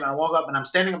says my name, and I walk up, and I'm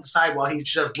standing up the side while he's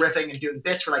just riffing and doing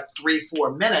bits for like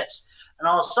 3-4 minutes. And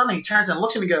all of a sudden, he turns and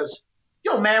looks at me and goes,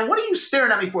 "Yo, man, what are you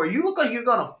staring at me for? You look like you're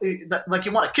like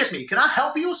you want to kiss me. Can I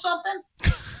help you with something?"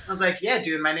 I was like, "Yeah,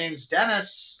 dude, my name's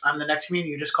Dennis. I'm the next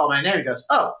comedian. You just called my name." He goes,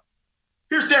 "Oh,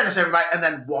 here's Dennis, everybody," and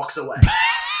then walks away.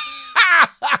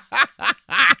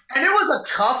 And it was a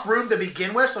tough room to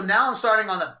begin with, so now I'm starting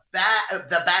on the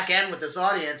back end with this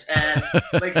audience, and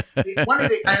like and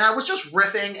I was just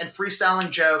riffing and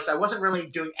freestyling jokes. I wasn't really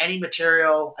doing any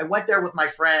material. I went there with my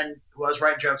friend who I was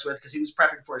writing jokes with because he was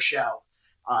prepping for a show,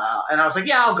 and I was like,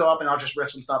 "Yeah, I'll go up and I'll just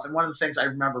riff some stuff." And one of the things I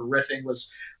remember riffing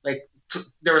was like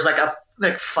there was like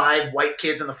 5 white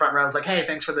kids in the front row. I was like, "Hey,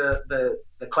 thanks for the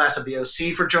class of the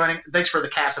OC for joining. Thanks for the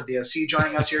cast of the OC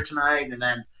joining us here tonight." And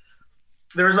then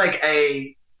there was like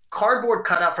a cardboard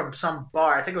cutout from some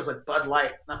bar. I think it was like Bud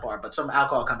Light, not bar, but some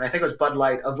alcohol company. I think it was Bud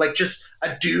Light, of like just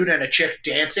a dude and a chick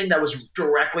dancing that was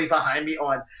directly behind me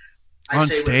on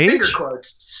stage? With finger quotes,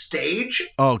 stage.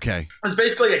 Oh, okay. It was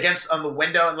basically on the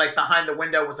window, and like behind the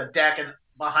window was a deck, and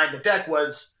behind the deck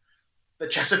was the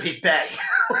Chesapeake Bay.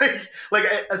 like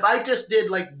if I just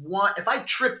did like one, if I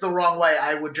tripped the wrong way,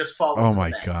 I would just fall. Oh into my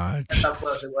the bay. God! That's how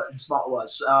close it was and small it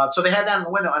was. So they had that in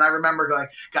the window, and I remember going,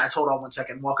 "Guys, hold on one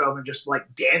second." Walk over and just like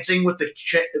dancing with the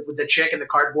chick in the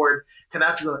cardboard. Cause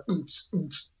after go like,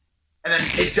 and then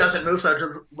it doesn't move, so I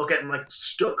just look at him like,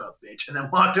 "Stuck up, bitch," and then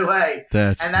walked away.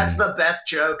 That's the best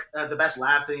joke, the best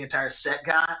laugh the entire set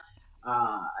got.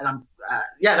 And I'm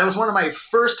that was one of my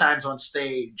first times on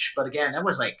stage, but again, that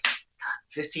was like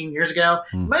 15 years ago.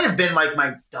 It might have been like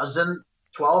my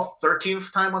 12th,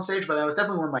 13th time on stage, but that was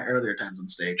definitely one of my earlier times on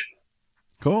stage.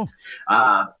 Cool.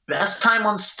 Best time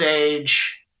on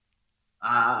stage,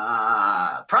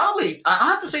 probably I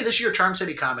have to say this year, Charm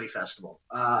City Comedy Festival.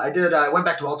 I went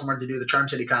back to Baltimore to do the Charm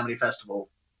City Comedy Festival,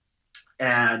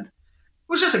 and it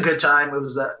was just a good time. It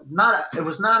was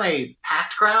not a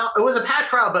packed crowd. It was a packed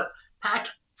crowd, but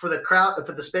packed for the crowd,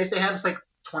 for the space they have. It's like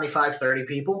 25, 30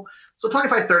 people. So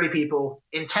 25, 30 people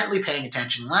intently paying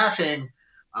attention, laughing.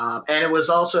 And it was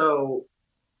also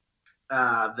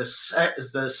the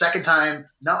second time.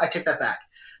 No, I take that back.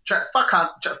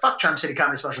 Fuck Charm City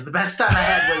Comedy Special. The best time I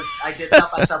had was I did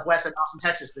South by Southwest in Austin,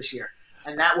 Texas this year.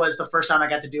 And that was the first time I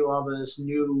got to do all this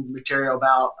new material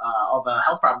about all the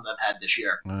health problems I've had this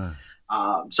year.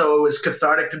 So it was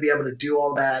cathartic to be able to do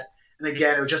all that. And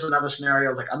again, it was just another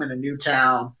scenario. Like I'm in a new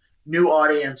town, new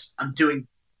audience. I'm doing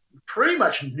pretty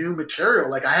much new material.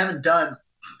 Like I haven't done.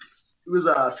 It was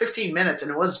 15 minutes,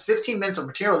 and it was 15 minutes of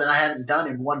material that I hadn't done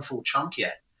in one full chunk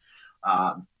yet.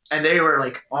 And they were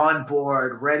like on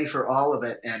board, ready for all of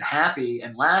it, and happy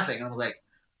and laughing. And I was like,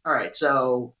 all right,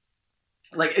 so.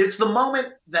 Like it's the moment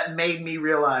that made me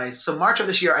realize. So March of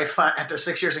this year, after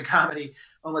 6 years in comedy,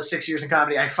 almost 6 years in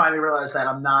comedy, I finally realized that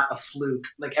I'm not a fluke.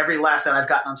 Like every laugh that I've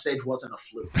gotten on stage wasn't a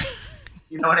fluke.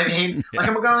 You know what I mean? Yeah. Like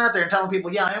I'm going out there and telling people,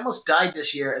 yeah, I almost died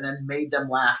this year, and then made them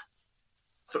laugh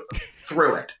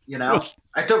through it. You know,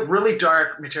 I took really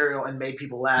dark material and made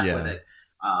people laugh with it.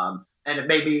 And it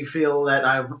made me feel that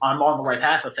I'm on the right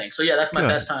path of things. So yeah, that's my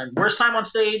best time. Worst time on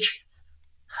stage.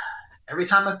 Every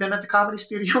time I've been at the Comedy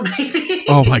Studio, maybe.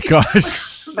 Oh my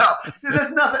gosh! No,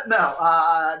 there's nothing. No,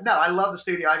 I love the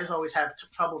studio. I just always have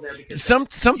trouble there because some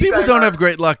people don't have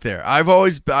great luck there.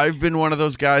 I've been one of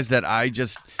those guys that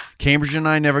Cambridge and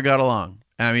I never got along.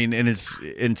 I mean,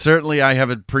 and certainly I have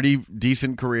a pretty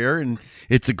decent career, and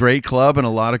it's a great club, and a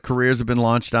lot of careers have been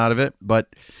launched out of it. But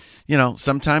you know,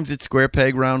 sometimes it's square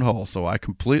peg round hole. So I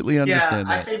completely understand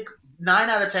that. I think 9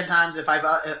 out of 10 times, if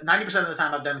 90% of the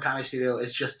time I've done the Comedy Studio,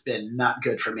 it's just been not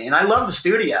good for me. And I love the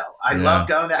studio. I love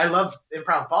going there. I love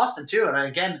Improv Boston too. And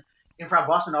again, Improv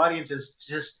Boston audience is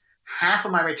just half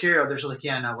of my material. They're just like,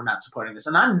 yeah, no, we're not supporting this.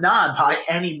 And I'm not by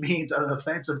any means an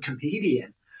offensive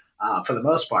comedian for the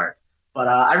most part. But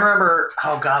I remember,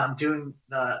 oh God, I'm doing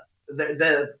the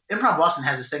Improv Boston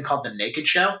has this thing called the Naked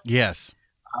Show. Yes.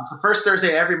 It's the first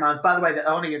Thursday every month. By the way, the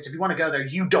audience, if you want to go there,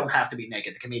 you don't have to be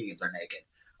naked. The comedians are naked.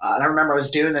 And I remember I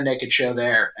was doing the Naked Show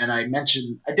there, and I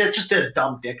just did a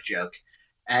dumb dick joke,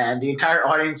 and the entire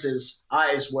audience's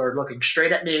eyes were looking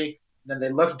straight at me. Then they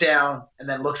looked down, and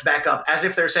then looked back up, as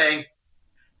if they're saying,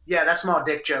 "Yeah, that small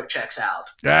dick joke checks out."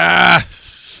 I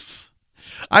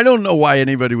don't know why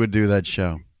anybody would do that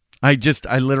show. I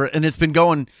literally, and it's been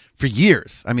going for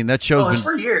years. I mean, that show's been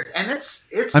for years, and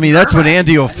it's. I mean, that's when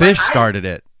Andy O'Fish started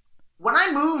it. When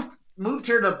I moved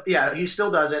here to he still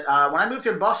does it. When I moved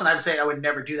here to Boston, I would say I would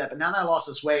never do that. But now that I lost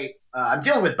this weight, I'm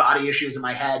dealing with body issues in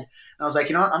my head, and I was like,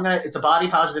 you know what? It's a body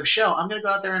positive show. I'm gonna go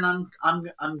out there and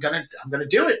I'm gonna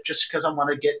do it just because I want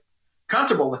to get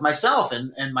comfortable with myself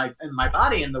and my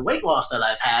body and the weight loss that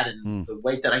I've had and the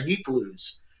weight that I need to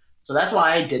lose. So that's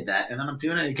why I did that, and then I'm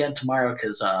doing it again tomorrow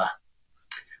because I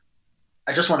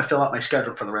just want to fill out my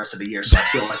schedule for the rest of the year, so I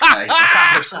feel like I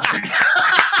accomplished something.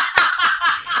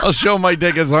 I'll show my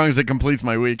dick as long as it completes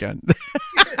my weekend.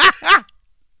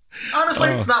 Honestly,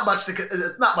 it's not much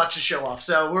to show off,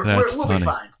 so we'll be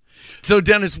fine. So,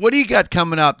 Dennis, what do you got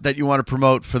coming up that you want to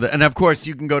promote for the? And of course,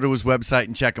 you can go to his website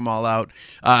and check them all out,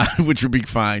 which would be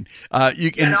fine.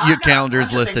 Your calendar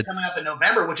is listed. Coming up in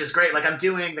November, which is great. Like I'm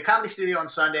doing the Comedy Studio on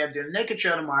Sunday. I'm doing Naked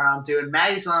Show tomorrow. I'm doing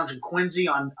Maddie's Lounge in Quincy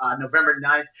on November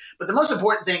 9th. But the most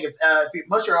important thing, if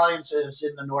most of your audience is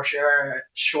in the North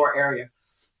Shore area.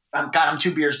 I'm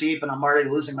 2 beers deep and I'm already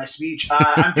losing my speech.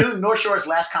 I'm doing North Shore's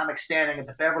Last Comic Standing at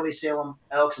the Beverly Salem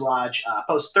Elks Lodge,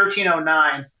 post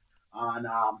 1309 on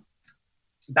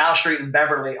Bow Street in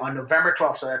Beverly on November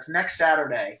 12th. So that's next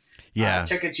Saturday. Yeah.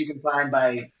 Tickets you can find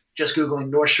by just Googling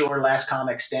North Shore Last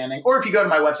Comic Standing. Or if you go to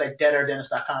my website,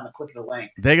 deadairdennis.com, and click the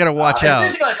link. They got to watch out.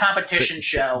 It's basically a competition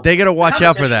show. They got to watch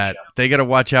out for that. They got to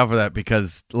watch out for that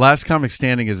because Last Comic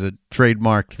Standing is a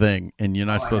trademarked thing and you're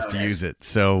not supposed to use it.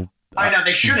 So I know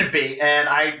they shouldn't be, and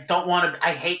I don't want to.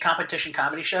 I hate competition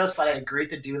comedy shows, but I agreed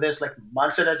to do this like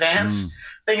months in advance,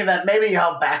 thinking that maybe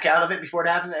I'll back out of it before it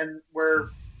happens. And we're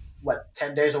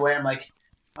 10 days away. I'm like,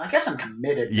 well, I guess I'm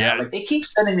committed. Now. Like they keep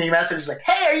sending me messages like,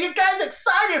 "Hey, are you guys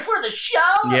excited for the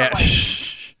show?" Yeah.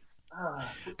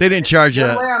 They didn't charge you.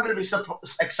 The way I'm going to be so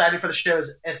excited for the show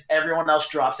is if everyone else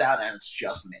drops out and it's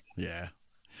just me. Yeah.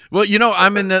 Well,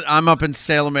 I'm up in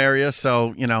Salem area,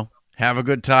 so have a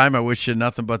good time. I wish you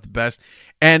nothing but the best.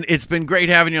 And it's been great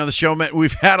having you on the show, man.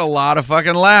 We've had a lot of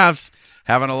fucking laughs.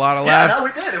 Having a lot of laughs. Yeah, no,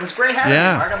 we did. It was great having you,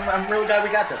 Mark. I'm really glad we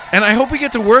got this. And I hope we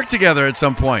get to work together at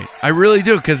some point. I really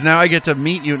do, because now I get to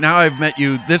meet you. Now I've met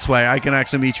you this way. I can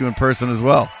actually meet you in person as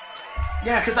well.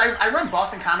 Yeah, because I run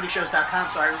BostonComedyShows.com,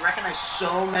 so I recognize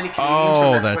so many comedians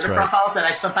from their Twitter profiles that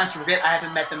I sometimes forget I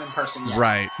haven't met them in person yet.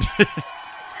 Right.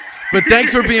 But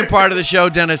thanks for being part of the show,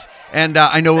 Dennis. And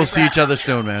I know we'll see each other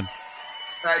soon, man.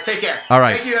 All right, take care. All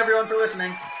right. Thank you, everyone, for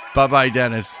listening. Bye-bye,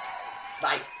 Dennis.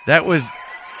 Bye. That was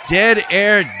Dead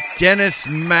Air Dennis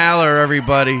Maller,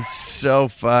 everybody. So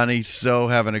funny. So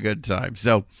having a good time.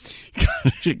 So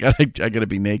I gotta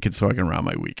be naked so I can round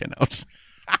my weekend out.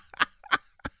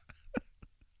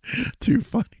 Too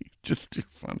funny. Just too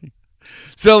funny.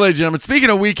 So, ladies and gentlemen, speaking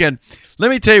of weekend, let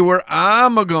me tell you where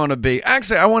I'm going to be.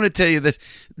 Actually, I want to tell you this.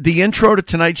 The intro to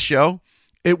tonight's show,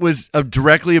 it was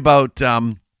directly about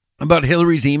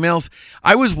Hillary's emails.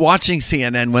 I was watching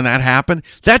CNN when that happened.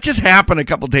 That just happened a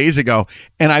couple days ago,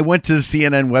 and I went to the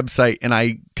CNN website,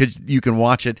 and you can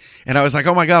watch it, and I was like,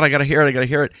 oh my God, I got to hear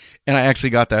it, and I actually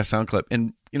got that sound clip.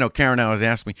 And, Karen now has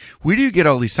asked me, where do you get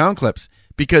all these sound clips?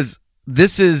 Because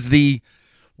this is the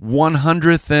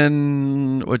 100th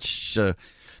and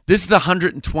this is the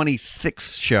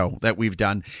 126th show that we've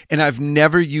done, and I've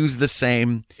never used the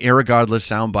same irregardless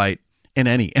soundbite in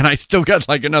any, and I still got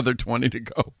like another 20 to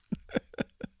go.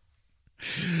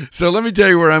 So let me tell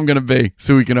you where I'm going to be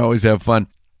so we can always have fun.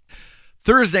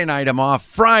 Thursday night, I'm off.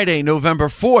 Friday, November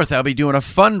 4th, I'll be doing a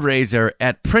fundraiser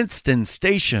at Princeton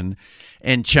Station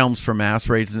in Chelmsford, Mass,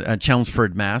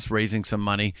 raising some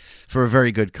money for a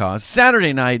very good cause.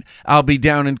 Saturday night, I'll be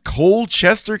down in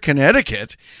Colchester,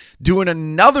 Connecticut, doing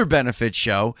another benefit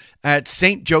show at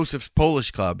St. Joseph's Polish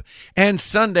Club. And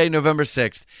Sunday, November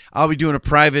 6th, I'll be doing a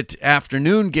private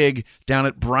afternoon gig down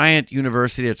at Bryant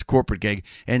University. It's a corporate gig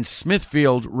in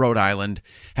Smithfield, Rhode Island.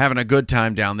 Having a good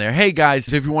time down there. Hey,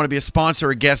 guys, if you want to be a sponsor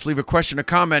or a guest, leave a question or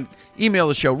comment, email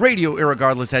the show,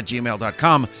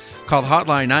 radioirregardless@gmail.com. Call the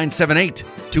hotline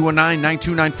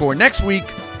 978-219-9294. Next week,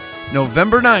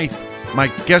 November 9th, my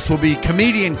guest will be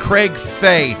comedian Craig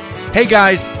Fay. Hey,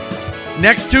 guys,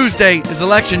 next Tuesday is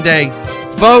Election Day.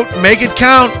 Vote, make it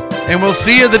count, and we'll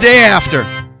see you the day after.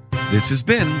 This has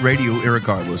been Radio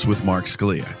Irregardless with Mark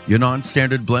Scalia, your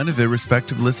non-standard blend of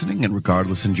irrespective listening and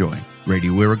regardless enjoying.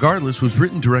 Radio Irregardless was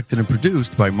written, directed, and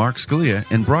produced by Mark Scalia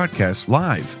and broadcast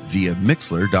live via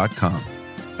Mixler.com.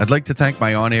 I'd like to thank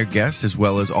my on-air guests as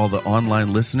well as all the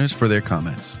online listeners for their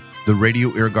comments. The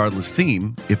Radio Irregardless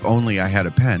theme, If Only I Had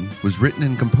a Pen, was written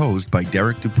and composed by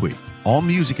Derek Dupuis. All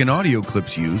music and audio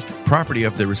clips used, property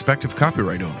of their respective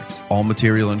copyright owners. All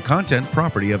material and content,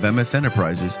 property of MS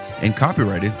Enterprises and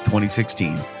copyrighted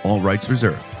 2016. All rights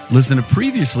reserved. Listen to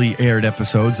previously aired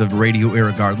episodes of Radio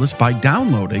Irregardless by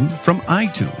downloading from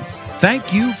iTunes.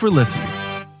 Thank you for listening.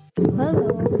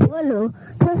 Hello,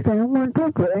 test 1,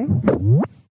 2, 3.